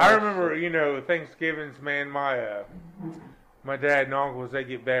 I remember, Thanksgivings, man. My dad and uncles, they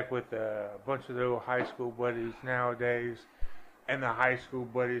get back with a bunch of their old high school buddies nowadays, and the high school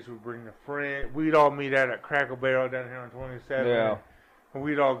buddies would bring a friend. We'd all meet out at Crackle Barrel down here on 27. Yeah. And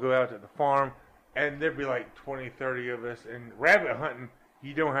we'd all go out to the farm, and there'd be like 20, 30 of us. And rabbit hunting,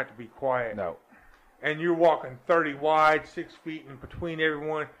 you don't have to be quiet. No. And you're walking 30 wide, 6 feet in between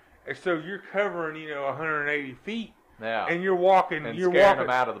everyone. And so you're covering, 180 feet. Yeah. And you're walking. And you're scaring walking them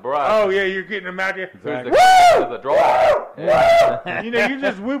out of the brush. Oh, yeah, you're getting them out there. The draw. Yeah. You're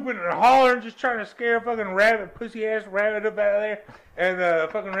just whooping and hollering, just trying to scare a fucking rabbit, pussy-ass rabbit up out of there. And the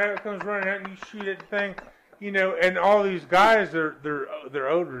fucking rabbit comes running out and you shoot at the thing. And all these guys, they're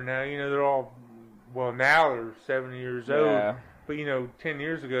older now. They're all, now they're 70 years old. But, 10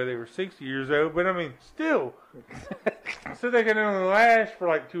 years ago, they were 60 years old. But, I mean, still. So they can only last for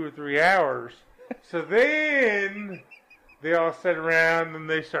like 2 or 3 hours. So then they all sit around and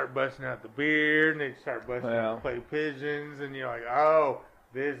they start busting out the beer and they start busting out clay pigeons. And you're like, oh,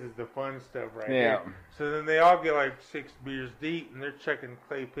 this is the fun stuff right here. So then they all get like 6 beers deep and they're checking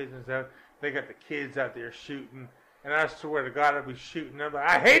clay pigeons out. They got the kids out there shooting. And I swear to God, I'd be shooting. I'm like,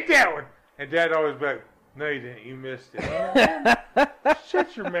 I hate that one. And Dad always be like, no, you didn't. You missed it.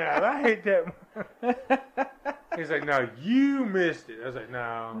 Shut your mouth. I hate that one. He's like, no, you missed it. I was like,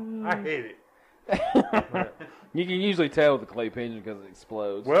 no, I hate it. You can usually tell with the clay pigeon because it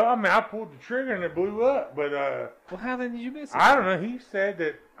explodes. Well, I mean, I pulled the trigger and it blew up, but well, how then did you miss it? I don't know. He said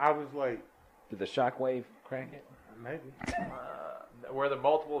that I was like, did the shockwave crack it? Maybe. Were there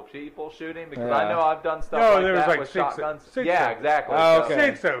multiple people shooting? Because I know I've done stuff like that with shotguns. Six exactly. Oh, okay.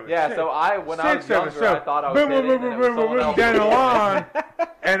 6 of us. Yeah, so when I was younger, I thought I was hitting and it was someone else. Down the line,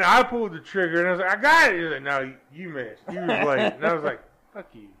 and I pulled the trigger and I was like, I got it. He was like, no, you missed. You was late. And I was like, fuck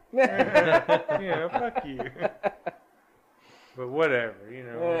you. Fuck you. But whatever,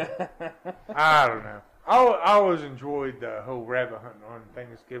 I don't know. I always enjoyed the whole rabbit hunting on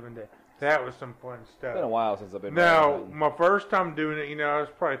Thanksgiving Day. That was some fun stuff. It's been a while since I've been Now, my first time doing it, I was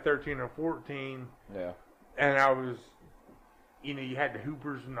probably 13 or 14. Yeah. And I was, you had the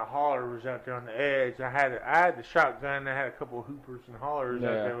hoopers and the hollers out there on the edge. I had the shotgun. I had a couple of hoopers and hollers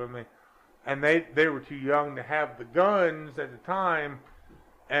out there with me. And they were too young to have the guns at the time.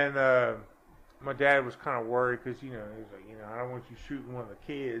 And my dad was kind of worried because, he was like, I don't want you shooting one of the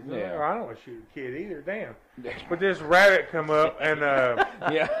kids. Yeah. I don't want to shoot a kid either, damn. But this rabbit come up and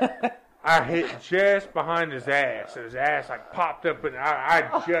I hit just behind his ass. So his ass popped up and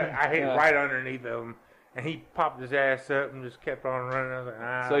I hit right underneath him. And he popped his ass up and just kept on running. I was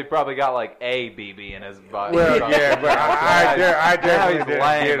like, So he probably got like a BB in his body. Well, yeah, but I definitely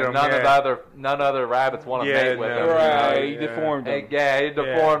didn't get him. None other rabbits want to mate with him. Right, he deformed him. Yeah, he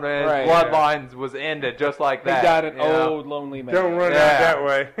deformed him. His bloodlines was ended just like that. He died an old, lonely man. Don't run out that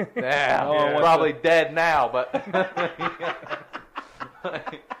way. Probably dead now, but...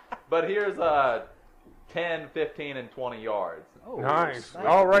 But here's 10, 15, and 20 yards. Oh, nice.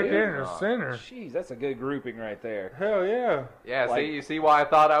 All right there in the center. Jeez, that's a good grouping right there. Hell yeah. Yeah, you see why I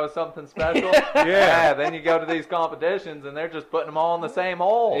thought I was something special? Then you go to these competitions and they're just putting them all in the same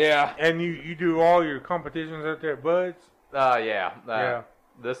hole. Yeah. And you do all your competitions out there at Bud's?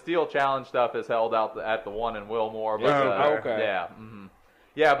 The Steel Challenge stuff is held out at the one in Wilmore. But, okay. Yeah. Mm-hmm.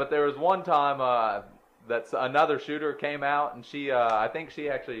 Yeah, but there was one time that's another shooter came out, and she I think she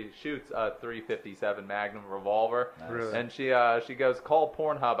actually shoots a .357 Magnum revolver. Really? And she goes, call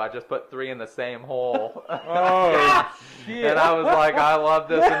Pornhub. I just put 3 in the same hole. Oh, shit. And I was like, I love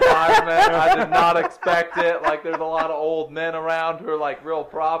this environment. I did not expect it. Like, there's a lot of old men around who are like real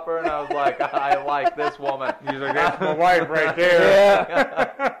proper, and I was like, I like this woman. He's like, that's my wife right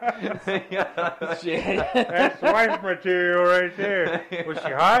there. Yeah. That's wife material right there. Was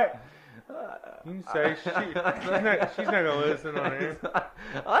she hot? You can say she's not gonna listen on here.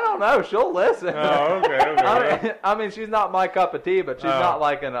 I don't know. She'll listen. Oh, okay. I mean, she's not my cup of tea, but she's not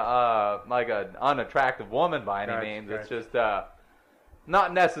like an unattractive woman by any means. It's just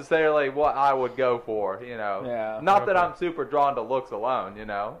not necessarily what I would go for. You know. Yeah. Not that I'm super drawn to looks alone. You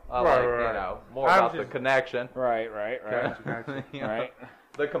know. I like you know more about the connection. Right. Gotcha. You know, Right.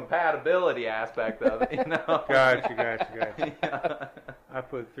 The compatibility aspect of it. You know. Gotcha. Yeah. I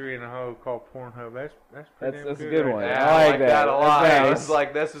put 3 in a hole called Pornhub. That's pretty That's damn a good good one. right Yeah, there. I like that a lot. That's I nice. was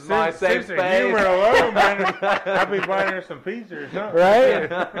like, this is my safe Since space. humor alone, man, I'll be buying her some pizza or something. Right?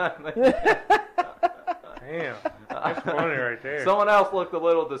 Damn. That's funny right there. Someone else looked a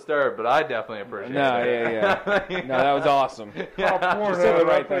little disturbed, but I definitely appreciate No, it. yeah. No, that was awesome. Call said the Pornhub,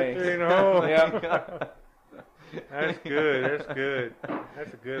 right I put thing. 3 in a hole. Yep. That's good.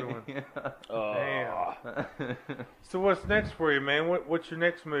 That's a good one. Oh. Damn. So what's next for you, man? What's your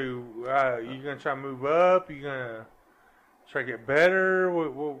next move? You gonna try to move up? You gonna try to get better?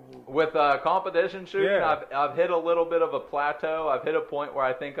 With competition shooting, Yeah. I've hit a little bit of a plateau. I've hit a point where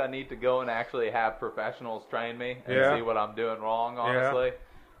I think I need to go and actually have professionals train me and see what I'm doing wrong, honestly.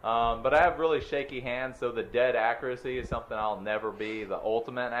 But I have really shaky hands, so the dead accuracy is something I'll never be the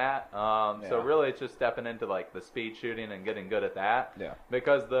ultimate at. So really it's just stepping into like the speed shooting and getting good at that. Yeah.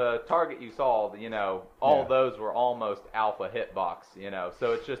 Because the target you saw, you know, all those were almost alpha hitbox, you know.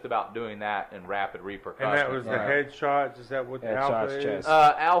 So it's just about doing that in rapid repercussion. And that was the headshots? Is that what the alpha is? Chest.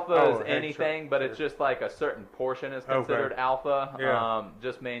 Alpha is anything, headshot. but it's just like a certain portion is considered alpha. Yeah.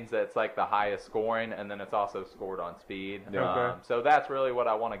 Just means that it's like the highest scoring, and then it's also scored on speed. Okay. So that's really what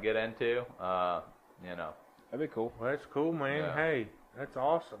I want to get into. You know. That'd be cool. Well, that's cool, man. Yeah. Hey, that's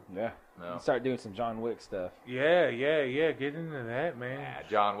awesome. Yeah. No. Start doing some John Wick stuff. Yeah. Get into that, man. Yeah,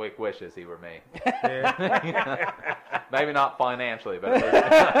 John Wick wishes he were me. Yeah. Maybe not financially, but at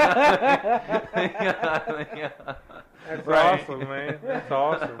least. That's awesome, man. That's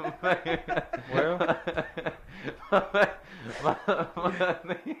awesome. Well,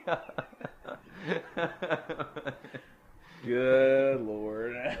 Good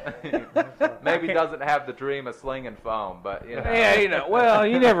Lord. Maybe doesn't have the dream of slinging foam, but you know. Yeah, you know. Well,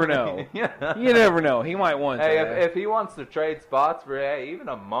 you never know. You never know. He might want Hey, to. if he wants to trade spots for even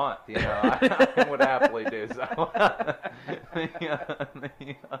a month, you know, I would happily do so.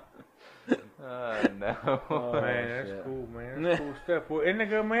 No. oh, man, that's shit. cool, man. That's cool stuff. Well,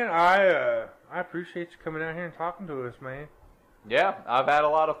 Indigo, man, I appreciate you coming out here and talking to us, man. Yeah, I've had a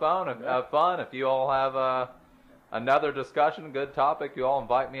lot of fun. If you all have another discussion, good topic, you all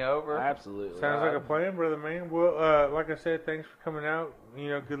invite me over. Absolutely. Sounds like a plan, brother, man. Well, like I said, thanks for coming out. You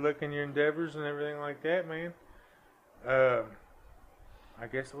know, good luck in your endeavors and everything like that, man. I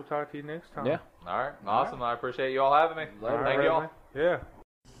guess we'll talk to you next time. Yeah. All right, awesome. I appreciate you all having me. Thank you all. Yeah.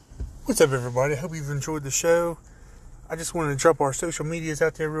 What's up, everybody? I hope you've enjoyed the show. I just wanted to drop our social medias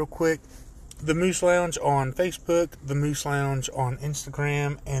out there real quick. The Moose Lounge on Facebook, The Moose Lounge on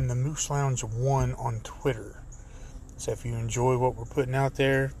Instagram, and The Moose Lounge 1 on Twitter. So if you enjoy what we're putting out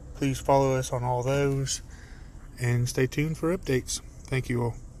there, please follow us on all those and stay tuned for updates. Thank you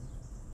all.